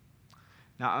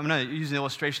 Now I'm going to use an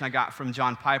illustration I got from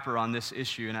John Piper on this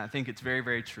issue, and I think it's very,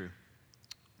 very true.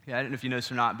 Yeah, I don't know if you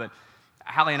noticed or not, but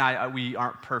Hallie and I, we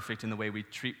aren't perfect in the way we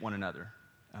treat one another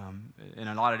in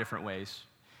a lot of different ways.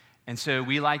 And so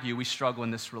we, like you, we struggle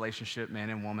in this relationship, man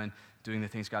and woman, doing the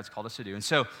things God's called us to do. And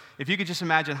so if you could just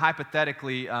imagine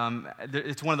hypothetically,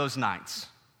 it's one of those nights,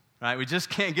 right? We just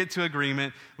can't get to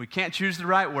agreement. We can't choose the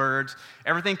right words.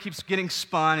 Everything keeps getting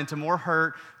spun into more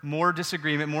hurt, more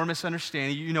disagreement, more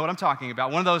misunderstanding. You know what I'm talking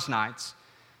about. One of those nights.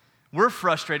 We're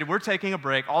frustrated. We're taking a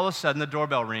break. All of a sudden, the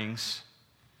doorbell rings.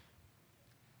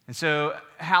 And so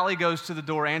Hallie goes to the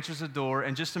door, answers the door,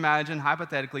 and just imagine,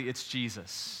 hypothetically, it's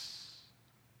Jesus.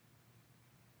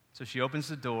 So she opens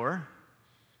the door.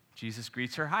 Jesus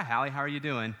greets her. Hi, Hallie, how are you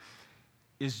doing?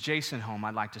 Is Jason home?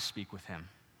 I'd like to speak with him.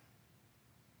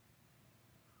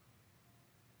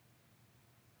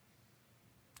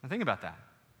 Now think about that.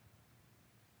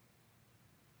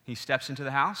 He steps into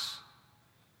the house.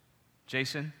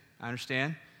 Jason, I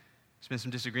understand. There's been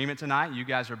some disagreement tonight. You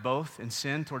guys are both in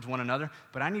sin towards one another,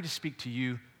 but I need to speak to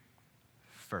you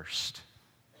first.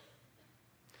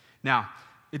 Now,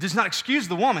 it does not excuse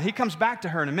the woman. He comes back to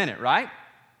her in a minute, right?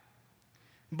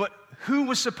 But who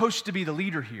was supposed to be the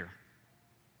leader here?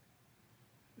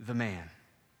 The man.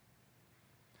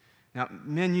 Now,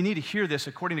 men, you need to hear this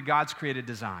according to God's created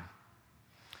design.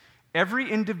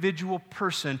 Every individual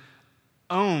person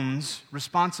owns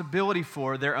responsibility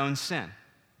for their own sin,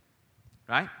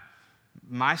 right?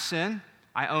 My sin,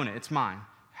 I own it. It's mine.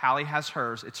 Hallie has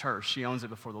hers. It's hers. She owns it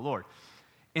before the Lord.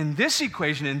 In this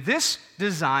equation, in this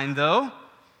design, though,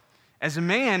 as a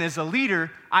man, as a leader,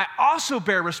 I also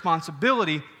bear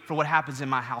responsibility for what happens in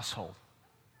my household.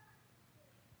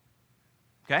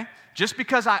 Okay? Just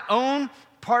because I own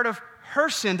part of her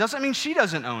sin doesn't mean she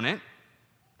doesn't own it.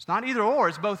 It's not either or,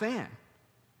 it's both and.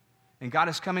 And God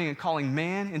is coming and calling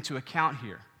man into account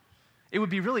here. It would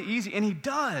be really easy, and he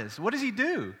does. What does he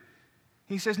do?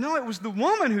 He says, no, it was the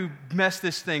woman who messed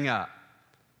this thing up.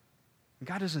 And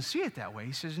God doesn't see it that way.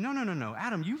 He says, no,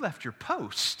 Adam, you left your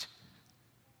post.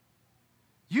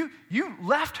 You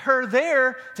left her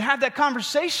there to have that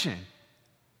conversation.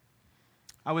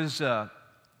 I was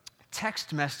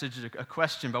text messaged a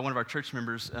question by one of our church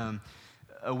members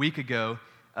a week ago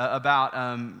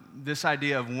about this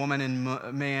idea of woman and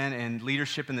man and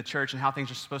leadership in the church and how things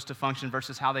are supposed to function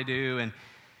versus how they do.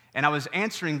 And I was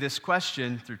answering this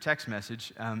question through text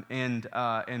message, and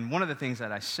one of the things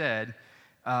that I said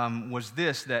was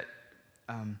this, that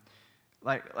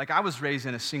like I was raised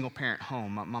in a single-parent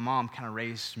home. My mom kind of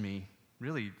raised me,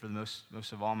 really, for the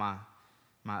most of all my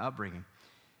upbringing.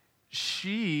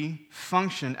 She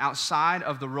functioned outside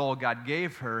of the role God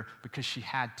gave her because she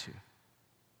had to.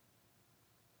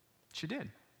 She did.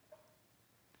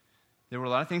 There were a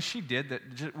lot of things she did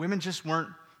that women just weren't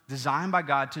designed by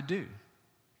God to do.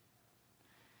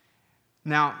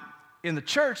 Now, in the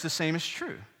church, the same is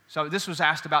true. So this was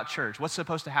asked about church. What's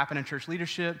supposed to happen in church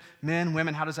leadership? Men,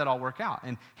 women, how does that all work out?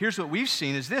 And here's what we've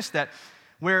seen is this, that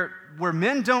where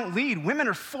men don't lead, women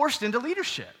are forced into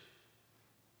leadership.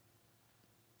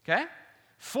 Okay?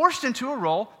 Forced into a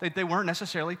role that they weren't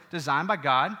necessarily designed by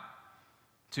God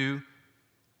to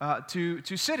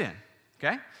sit in.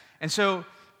 Okay? And so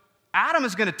Adam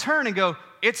is going to turn and go,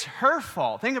 it's her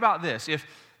fault. Think about this. If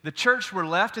the church were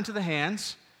left into the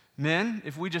hands, men,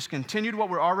 if we just continued what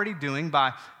we're already doing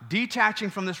by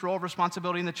detaching from this role of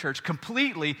responsibility in the church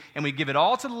completely, and we give it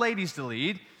all to the ladies to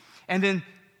lead, and then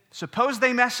suppose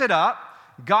they mess it up,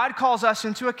 God calls us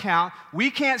into account.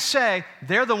 We can't say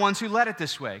they're the ones who led it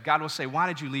this way. God will say, why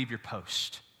did you leave your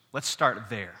post? Let's start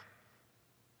there.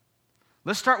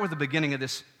 Let's start with the beginning of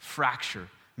this fracture.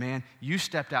 Man, you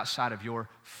stepped outside of your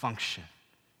function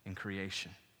in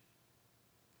creation.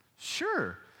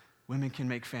 Sure, women can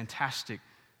make fantastic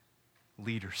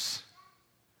leaders.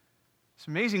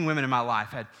 Some amazing women in my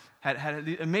life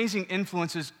had amazing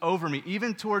influences over me,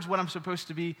 even towards what I'm supposed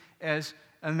to be as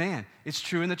a man. It's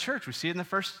true in the church. We see it in the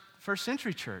first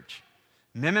century church.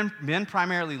 Men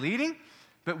primarily leading,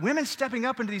 but women stepping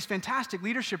up into these fantastic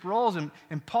leadership roles.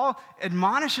 And Paul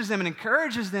admonishes them and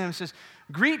encourages them and says,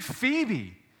 greet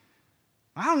Phoebe.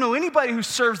 I don't know anybody who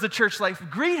serves the church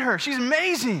like, greet her. She's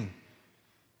amazing.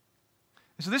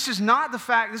 And so this is not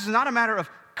a matter of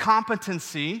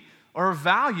competency or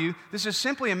value. This is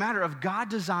simply a matter of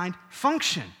God-designed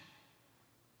function.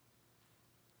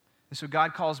 And so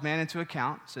God calls man into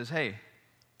account, says, hey,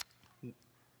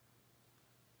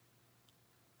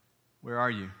 where are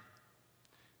you?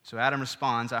 So Adam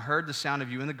responds, I heard the sound of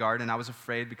you in the garden, and I was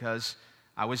afraid because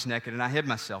I was naked and I hid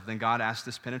myself. Then God asked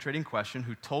this penetrating question,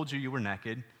 who told you you were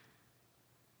naked?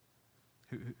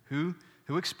 Who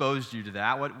exposed you to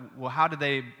that? How did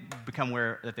they become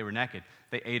aware that they were naked?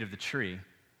 They ate of the tree.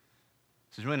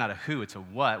 So it's really not a who, it's a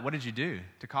what. What did you do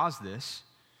to cause this?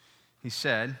 He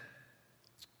said,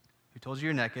 who told you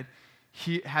you're naked?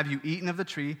 Have you eaten of the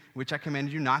tree which I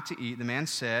commanded you not to eat? The man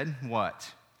said, what?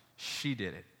 She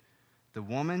did it. The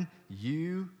woman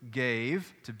you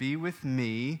gave to be with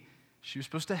me, she was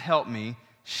supposed to help me.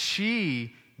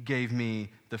 She gave me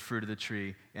the fruit of the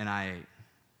tree, and I ate.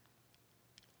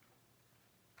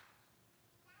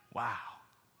 Wow.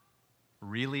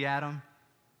 Really, Adam?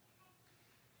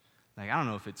 Like, I don't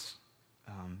know if it's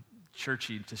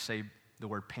churchy to say the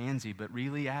word pansy, but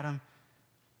really, Adam?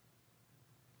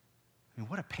 I mean,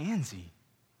 what a pansy.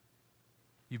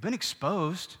 You've been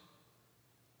exposed.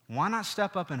 Why not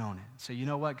step up and own it? Say, you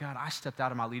know what, God, I stepped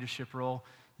out of my leadership role.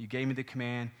 You gave me the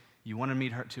command. You wanted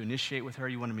me to initiate with her.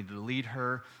 You wanted me to lead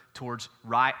her towards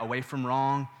right, away from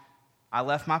wrong. I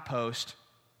left my post.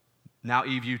 Now,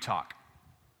 Eve, you talk.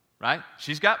 Right?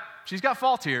 She's got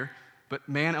fault here, but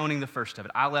man owning the first of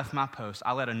it. I left my post.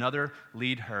 I let another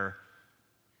lead her.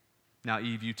 Now,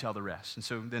 Eve, you tell the rest. And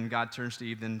so then God turns to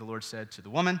Eve. Then the Lord said to the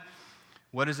woman,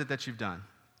 what is it that you've done?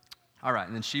 All right,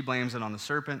 and then she blames it on the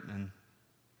serpent, and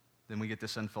then we get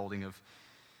this unfolding of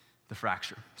the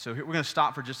fracture. So here, we're going to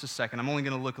stop for just a second. I'm only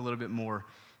going to look a little bit more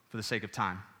for the sake of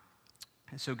time.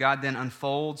 And so God then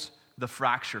unfolds the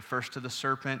fracture, first to the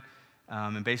serpent,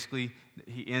 and basically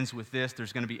he ends with this.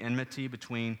 There's going to be enmity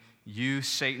between you,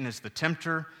 Satan, as the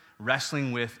tempter,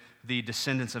 wrestling with the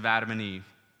descendants of Adam and Eve.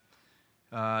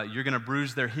 You're going to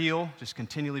bruise their heel, just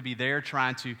continually be there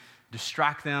trying to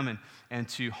distract them and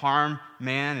to harm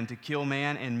man and to kill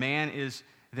man. And man is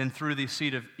then through the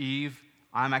seed of Eve,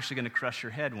 I'm actually going to crush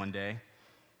your head one day.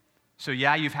 So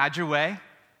yeah, you've had your way.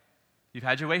 You've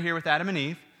had your way here with Adam and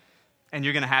Eve, and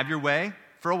you're going to have your way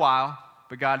for a while,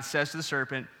 but God says to the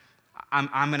serpent,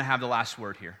 I'm going to have the last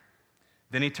word here.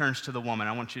 Then he turns to the woman.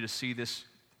 I want you to see this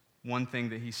one thing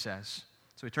that he says.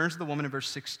 So he turns to the woman in verse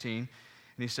 16, and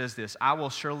he says this, I will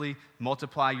surely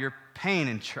multiply your pain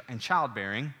in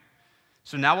childbearing.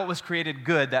 So now what was created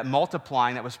good, that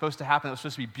multiplying that was supposed to happen, that was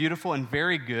supposed to be beautiful and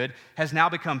very good, has now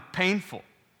become painful,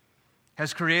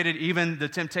 has created even the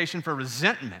temptation for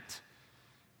resentment,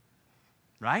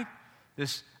 right?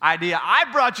 This idea, I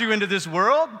brought you into this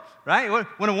world, right?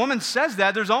 When a woman says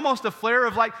that, there's almost a flare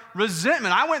of like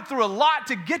resentment. I went through a lot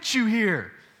to get you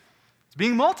here. It's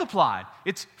being multiplied.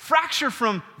 It's fracture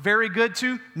from very good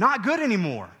to not good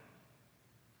anymore.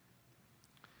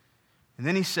 And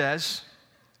then he says,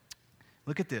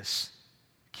 Look at this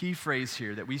key phrase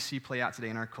here that we see play out today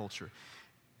in our culture.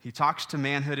 He talks to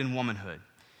manhood and womanhood.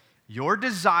 Your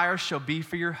desire shall be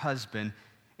for your husband,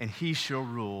 and he shall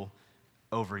rule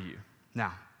over you.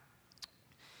 Now,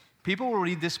 people will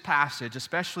read this passage,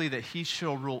 especially that he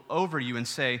shall rule over you, and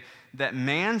say that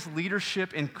man's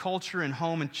leadership in culture and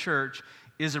home and church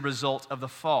is a result of the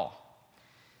fall.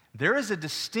 There is a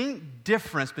distinct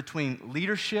difference between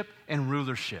leadership and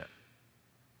rulership.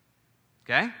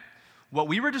 Okay? What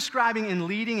we were describing in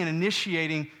leading and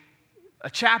initiating a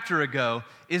chapter ago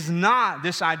is not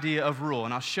this idea of rule,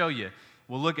 and I'll show you.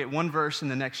 We'll look at one verse in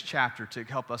the next chapter to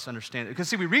help us understand it. Because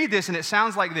see, we read this and it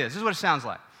sounds like this. This is what it sounds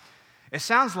like. It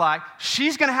sounds like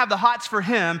she's going to have the hots for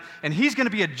him and he's going to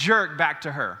be a jerk back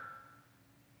to her.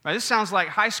 Right? This sounds like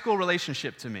high school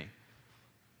relationship to me.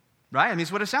 Right? I mean,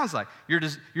 it's what it sounds like. Your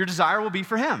desire will be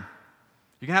for him.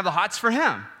 You're going to have the hots for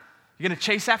him. You're going to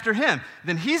chase after him.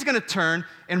 Then he's going to turn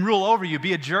and rule over you,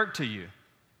 be a jerk to you,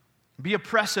 be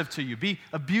oppressive to you, be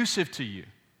abusive to you.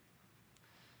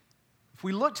 If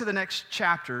we look to the next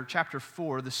chapter, chapter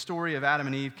 4, the story of Adam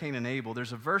and Eve, Cain and Abel,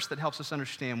 there's a verse that helps us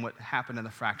understand what happened in the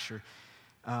fracture.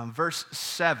 Verse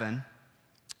 7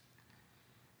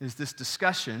 is this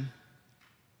discussion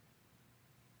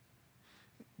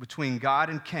between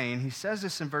God and Cain. He says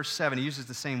this in verse 7. He uses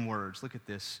the same words. Look at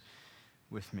this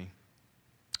with me.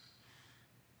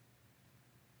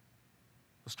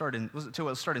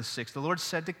 We'll start in 6. The Lord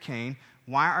said to Cain,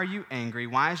 "Why are you angry?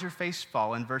 Why is your face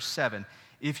fallen?" Verse 7.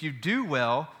 If you do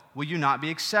well, will you not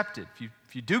be accepted?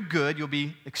 If you do good, you'll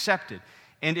be accepted.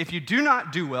 And if you do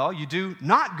not do well, you do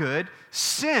not good,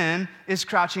 sin is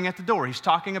crouching at the door. He's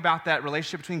talking about that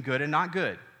relationship between good and not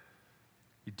good.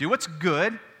 You do what's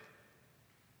good,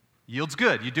 yields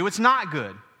good. You do what's not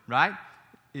good, right?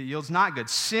 It yields not good.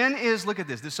 Sin is, look at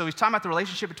this. So he's talking about the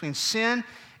relationship between sin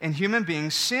and human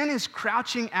beings. Sin is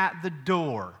crouching at the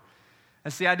door.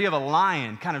 That's the idea of a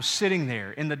lion kind of sitting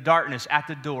there in the darkness at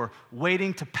the door,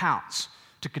 waiting to pounce,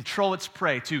 to control its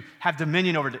prey, to have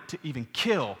dominion over it, to even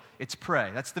kill its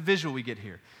prey. That's the visual we get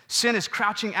here. Sin is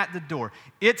crouching at the door.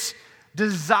 Its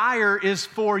desire is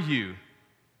for you.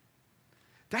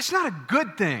 That's not a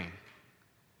good thing,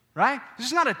 right? This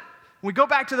is not when we go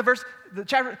back to the verse, the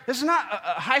chapter, this is not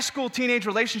a high school teenage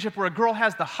relationship where a girl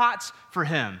has the hots for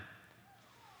him.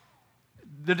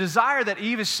 The desire that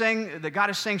Eve is saying, that God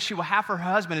is saying she will have for her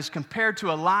husband, is compared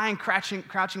to a lion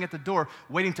crouching at the door,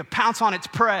 waiting to pounce on its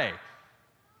prey.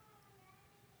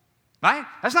 Right?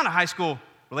 That's not a high school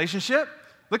relationship.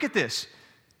 Look at this.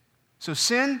 So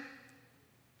sin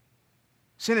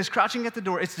is crouching at the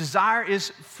door. Its desire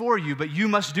is for you, but you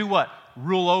must do what?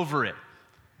 Rule over it.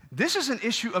 This is an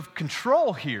issue of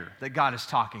control here that God is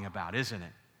talking about, isn't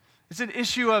it? It's an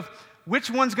issue of which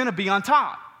one's going to be on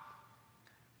top.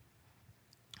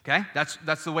 Okay,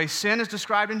 that's the way sin is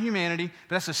described in humanity,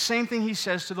 but that's the same thing he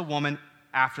says to the woman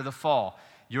after the fall.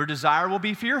 Your desire will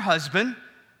be for your husband,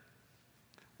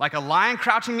 like a lion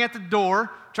crouching at the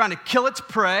door, trying to kill its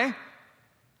prey.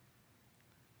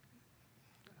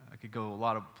 I could go a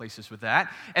lot of places with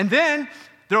that. And then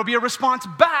there will be a response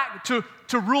back to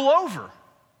rule over.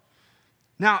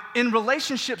 Now, in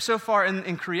relationships so far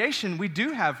in creation, we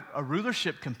do have a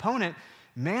rulership component.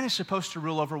 Man is supposed to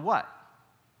rule over what?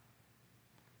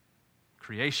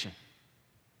 Creation,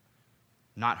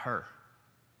 not her.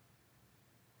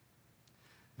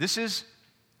 This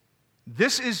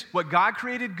is what God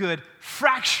created good,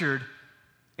 fractured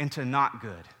into not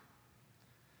good.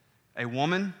 A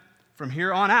woman from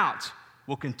here on out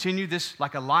will continue this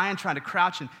like a lion trying to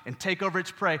crouch and take over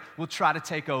its prey, will try to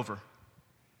take over.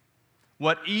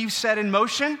 What Eve set in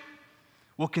motion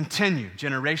will continue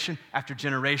generation after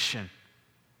generation.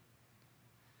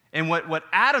 And what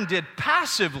Adam did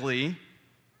passively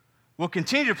will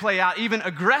continue to play out even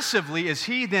aggressively as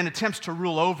he then attempts to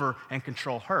rule over and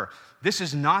control her. This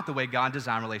is not the way God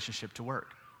designed relationship to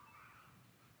work.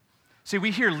 See, we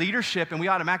hear leadership and we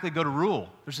automatically go to rule.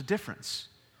 There's a difference.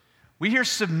 We hear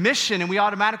submission and we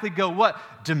automatically go what?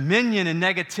 Dominion and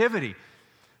negativity.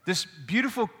 This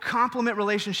beautiful complement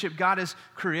relationship God has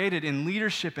created in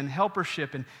leadership and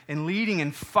helpership and leading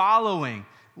and following,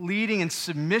 leading and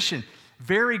submission,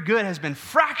 very good, has been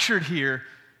fractured here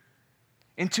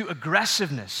into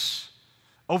aggressiveness,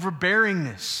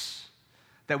 overbearingness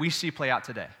that we see play out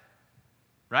today,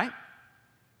 right?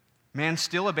 Man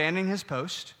still abandoning his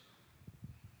post,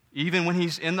 even when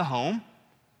he's in the home,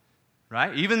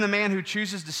 right? Even the man who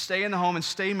chooses to stay in the home and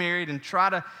stay married and try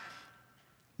to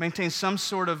maintain some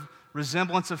sort of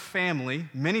resemblance of family,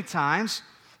 many times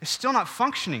is still not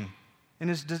functioning in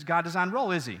his God-designed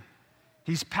role, is he?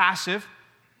 He's passive,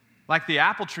 like the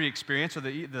apple tree experience or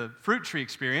the fruit tree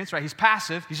experience, right? He's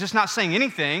passive. He's just not saying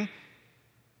anything.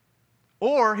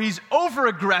 Or he's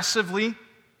over-aggressively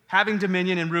having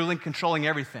dominion and ruling, controlling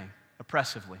everything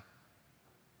oppressively.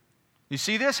 You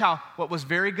see this? How what was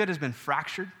very good has been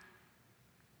fractured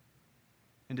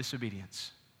in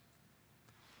disobedience.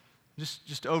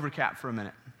 Just to overcap for a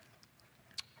minute.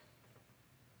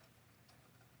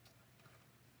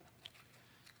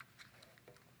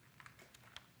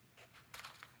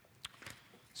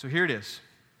 So here it is.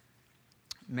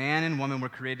 Man and woman were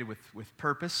created with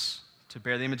purpose to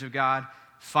bear the image of God,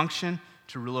 function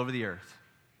to rule over the earth.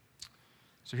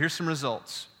 So here's some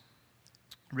results.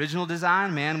 Original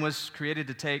design, man was created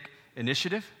to take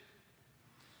initiative,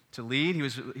 to lead. He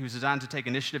was designed to take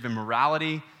initiative in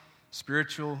morality,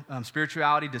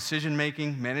 spirituality,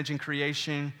 decision-making, managing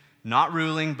creation, not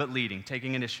ruling, but leading,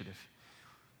 taking initiative.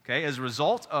 Okay, as a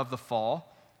result of the fall,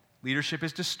 leadership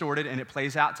is distorted, and it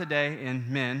plays out today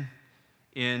in men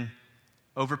in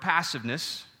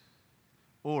over-passiveness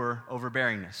or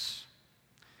overbearingness.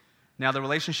 Now, the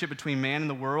relationship between man and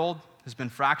the world has been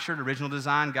fractured. Original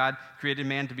design, God created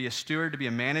man to be a steward, to be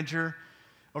a manager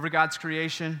over God's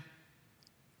creation.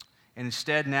 And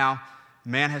instead, now,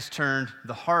 man has turned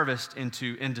the harvest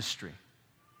into industry.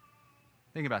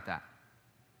 Think about that.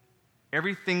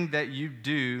 Everything that you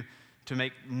do to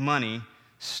make money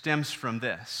stems from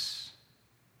this.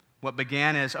 What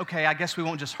began as, okay, I guess we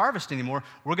won't just harvest anymore.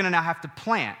 We're going to now have to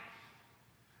plant.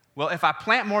 Well, if I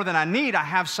plant more than I need, I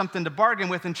have something to bargain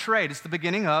with and trade. It's the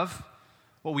beginning of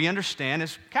what we understand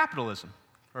as capitalism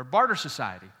or barter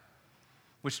society,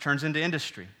 which turns into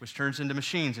industry, which turns into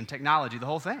machines and technology, the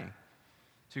whole thing.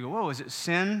 So you go, whoa, is it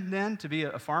sin then to be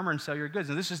a farmer and sell your goods?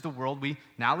 And this is the world we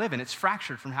now live in. It's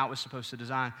fractured from how it was supposed to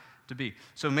design to be.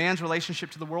 So man's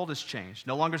relationship to the world has changed.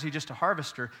 No longer is he just a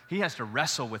harvester. He has to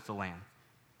wrestle with the land.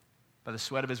 By the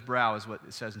sweat of his brow is what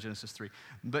it says in Genesis 3.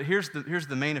 But here's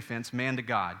the main offense, man to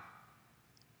God.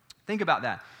 Think about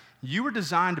that. You were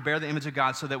designed to bear the image of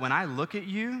God so that when I look at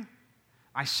you,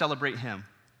 I celebrate him.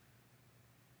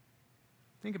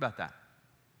 Think about that.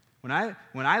 When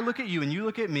I look at you and you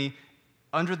look at me,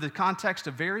 under the context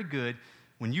of very good,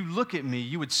 when you look at me,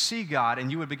 you would see God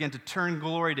and you would begin to turn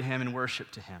glory to him and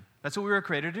worship to him. That's what we were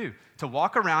created to do, to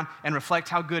walk around and reflect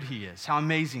how good he is, how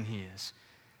amazing he is.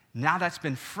 Now that's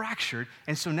been fractured,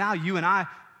 and so now you and I,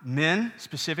 men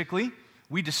specifically,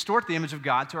 we distort the image of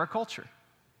God to our culture.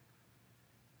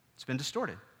 It's been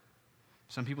distorted.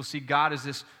 Some people see God as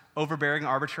this overbearing,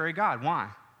 arbitrary God. Why?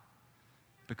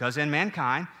 Because in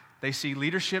mankind, they see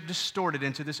leadership distorted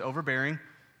into this overbearing,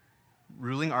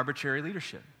 ruling, arbitrary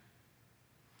leadership.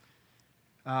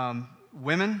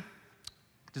 Women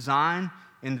design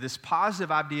into this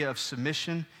positive idea of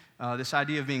submission, this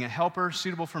idea of being a helper,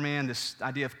 suitable for man, this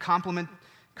idea of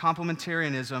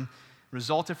complementarianism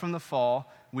resulted from the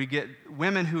fall. We get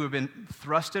women who have been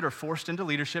thrusted or forced into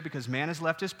leadership because man has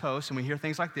left his post, and we hear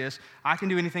things like this, I can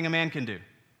do anything a man can do.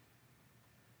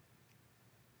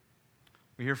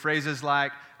 We hear phrases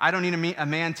like, I don't need a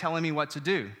man telling me what to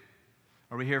do.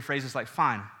 Or we hear phrases like,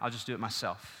 fine, I'll just do it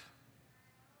myself.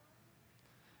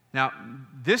 Now,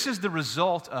 this is the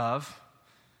result of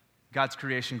God's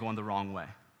creation going the wrong way.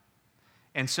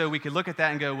 And so we could look at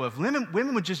that and go, well, if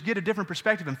women would just get a different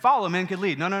perspective and follow, men could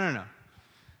lead. No.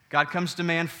 God comes to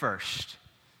man first.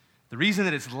 The reason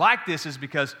that it's like this is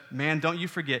because, man, don't you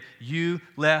forget, you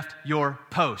left your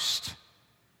post.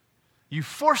 You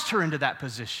forced her into that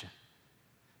position.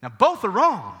 Now, both are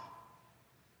wrong.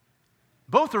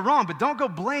 Both are wrong, but don't go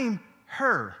blame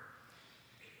her.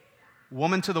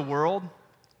 Woman to the world.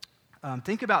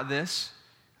 Think about this.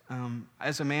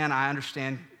 As a man, I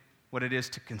understand what it is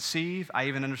to conceive. I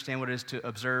even understand what it is to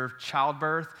observe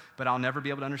childbirth, but I'll never be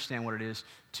able to understand what it is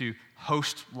to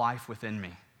host life within me.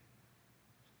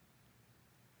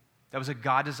 That was a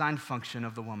God-designed function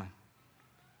of the woman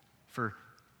for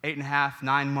 8.5,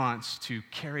 9 months to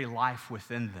carry life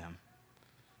within them.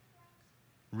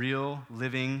 Real,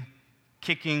 living,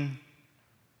 kicking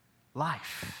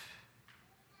life.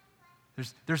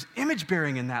 There's image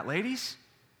bearing in that, ladies.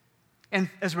 And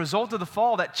as a result of the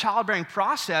fall, that childbearing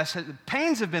process,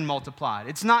 pains have been multiplied.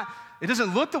 It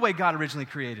doesn't look the way God originally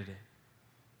created it.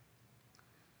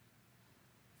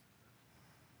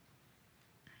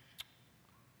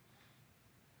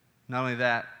 Not only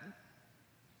that,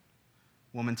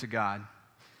 woman to God.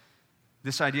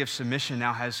 This idea of submission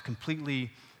now has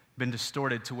completely been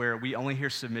distorted to where we only hear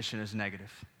submission as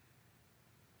negative.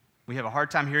 We have a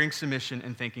hard time hearing submission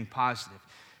and thinking positive.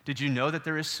 Did you know that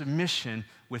there is submission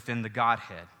within the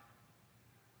Godhead?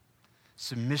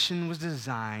 Submission was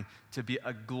designed to be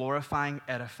a glorifying,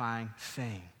 edifying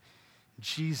thing.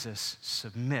 Jesus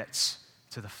submits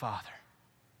to the Father.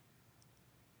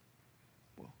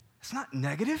 Well, it's not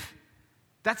negative.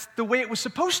 That's the way it was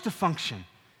supposed to function.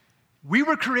 We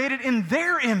were created in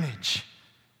their image.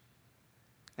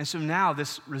 And so now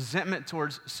this resentment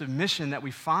towards submission that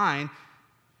we find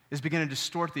is beginning to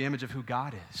distort the image of who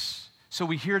God is. So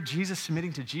we hear Jesus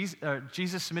submitting to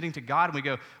Jesus submitting to God, and we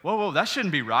go, whoa, that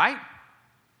shouldn't be right.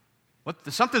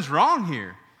 Something's wrong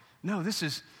here. No, this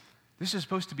is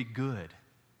supposed to be good.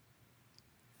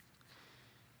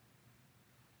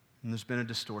 And there's been a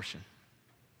distortion.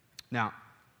 Now,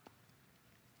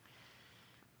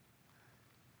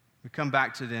 we come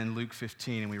back to then Luke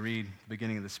 15, and we read the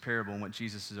beginning of this parable and what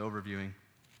Jesus is overviewing.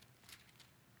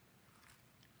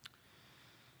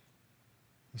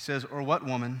 He says, or what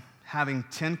woman, having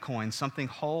 10 coins, something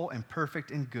whole and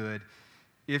perfect and good,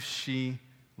 if she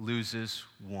loses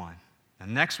one?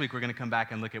 And next week, we're going to come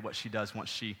back and look at what she does once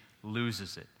she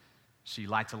loses it. She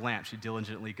lights a lamp. She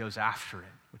diligently goes after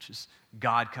it, which is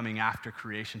God coming after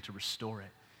creation to restore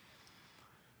it.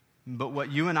 But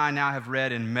what you and I now have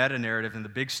read in meta-narrative in the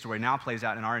big story now plays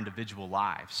out in our individual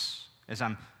lives. As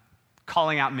I'm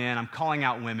calling out men, I'm calling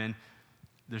out women,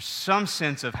 there's some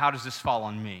sense of how does this fall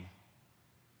on me?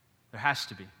 There has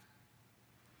to be.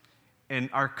 And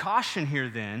our caution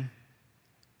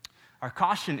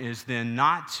is then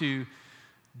not to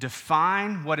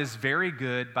define what is very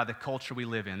good by the culture we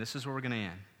live in. This is where we're going to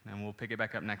end, and we'll pick it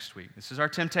back up next week. This is our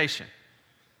temptation.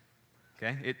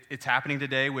 Okay? It's happening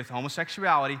today with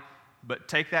homosexuality, but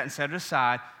take that and set it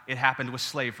aside. It happened with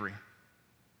slavery.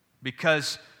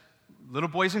 Because little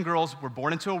boys and girls were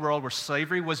born into a world where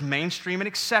slavery was mainstream and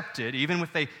accepted, even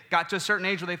if they got to a certain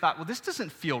age where they thought, well, this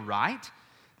doesn't feel right.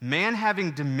 Man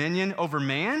having dominion over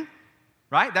man,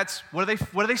 right? What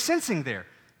are they sensing there?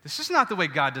 This is not the way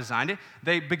God designed it.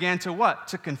 They began to what?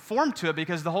 To conform to it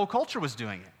because the whole culture was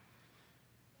doing it.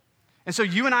 And so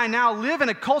you and I now live in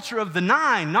a culture of the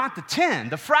 9, not the 10,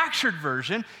 the fractured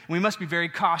version, and we must be very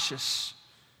cautious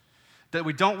that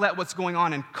we don't let what's going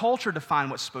on in culture define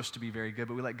what's supposed to be very good,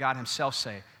 but we let God himself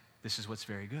say, this is what's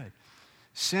very good.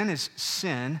 Sin is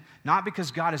sin, not because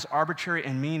God is arbitrary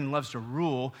and mean and loves to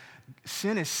rule.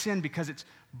 Sin is sin because it's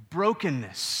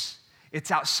brokenness. It's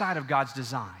outside of God's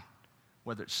design.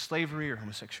 Whether it's slavery or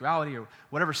homosexuality or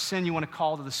whatever sin you want to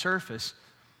call to the surface.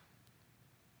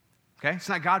 Okay? It's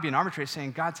not God being arbitrary, it's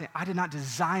saying, I did not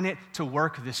design it to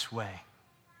work this way.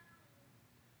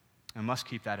 I must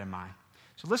keep that in mind.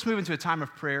 So let's move into a time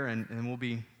of prayer, and we'll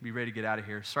be ready to get out of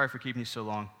here. Sorry for keeping you so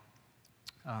long.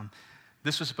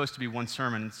 This was supposed to be one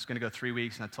sermon. It's going to go 3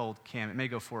 weeks, and I told Cam it may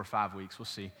go 4 or 5 weeks. We'll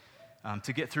see.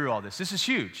 To get through all this. This is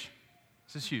huge.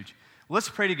 This is huge. Let's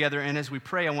pray together, and as we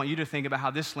pray, I want you to think about how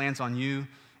this lands on you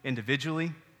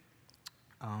individually.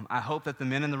 I hope that the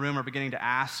men in the room are beginning to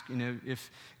ask,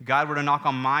 if God were to knock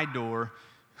on my door,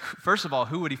 first of all,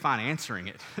 who would he find answering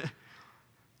it?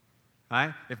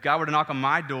 Right? If God were to knock on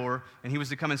my door and he was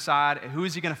to come inside, who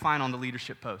is he going to find on the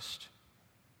leadership post?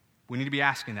 We need to be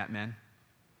asking that, men.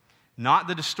 Not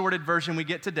the distorted version we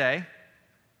get today,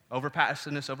 over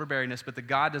passiveness, overbearingness, but the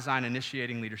God-designed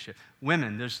initiating leadership.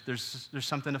 Women, there's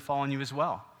something to fall on you as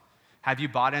well. Have you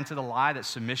bought into the lie that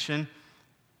submission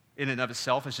in and of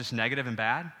itself is just negative and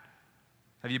bad?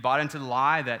 Have you bought into the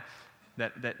lie that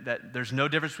there's no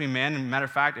difference between men? And matter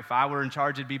of fact, if I were in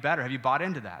charge, it'd be better. Have you bought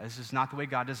into that? This is not the way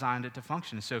God designed it to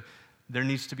function. So there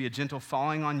needs to be a gentle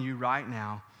falling on you right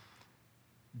now.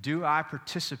 Do I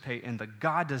participate in the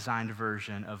God-designed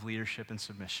version of leadership and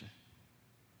submission?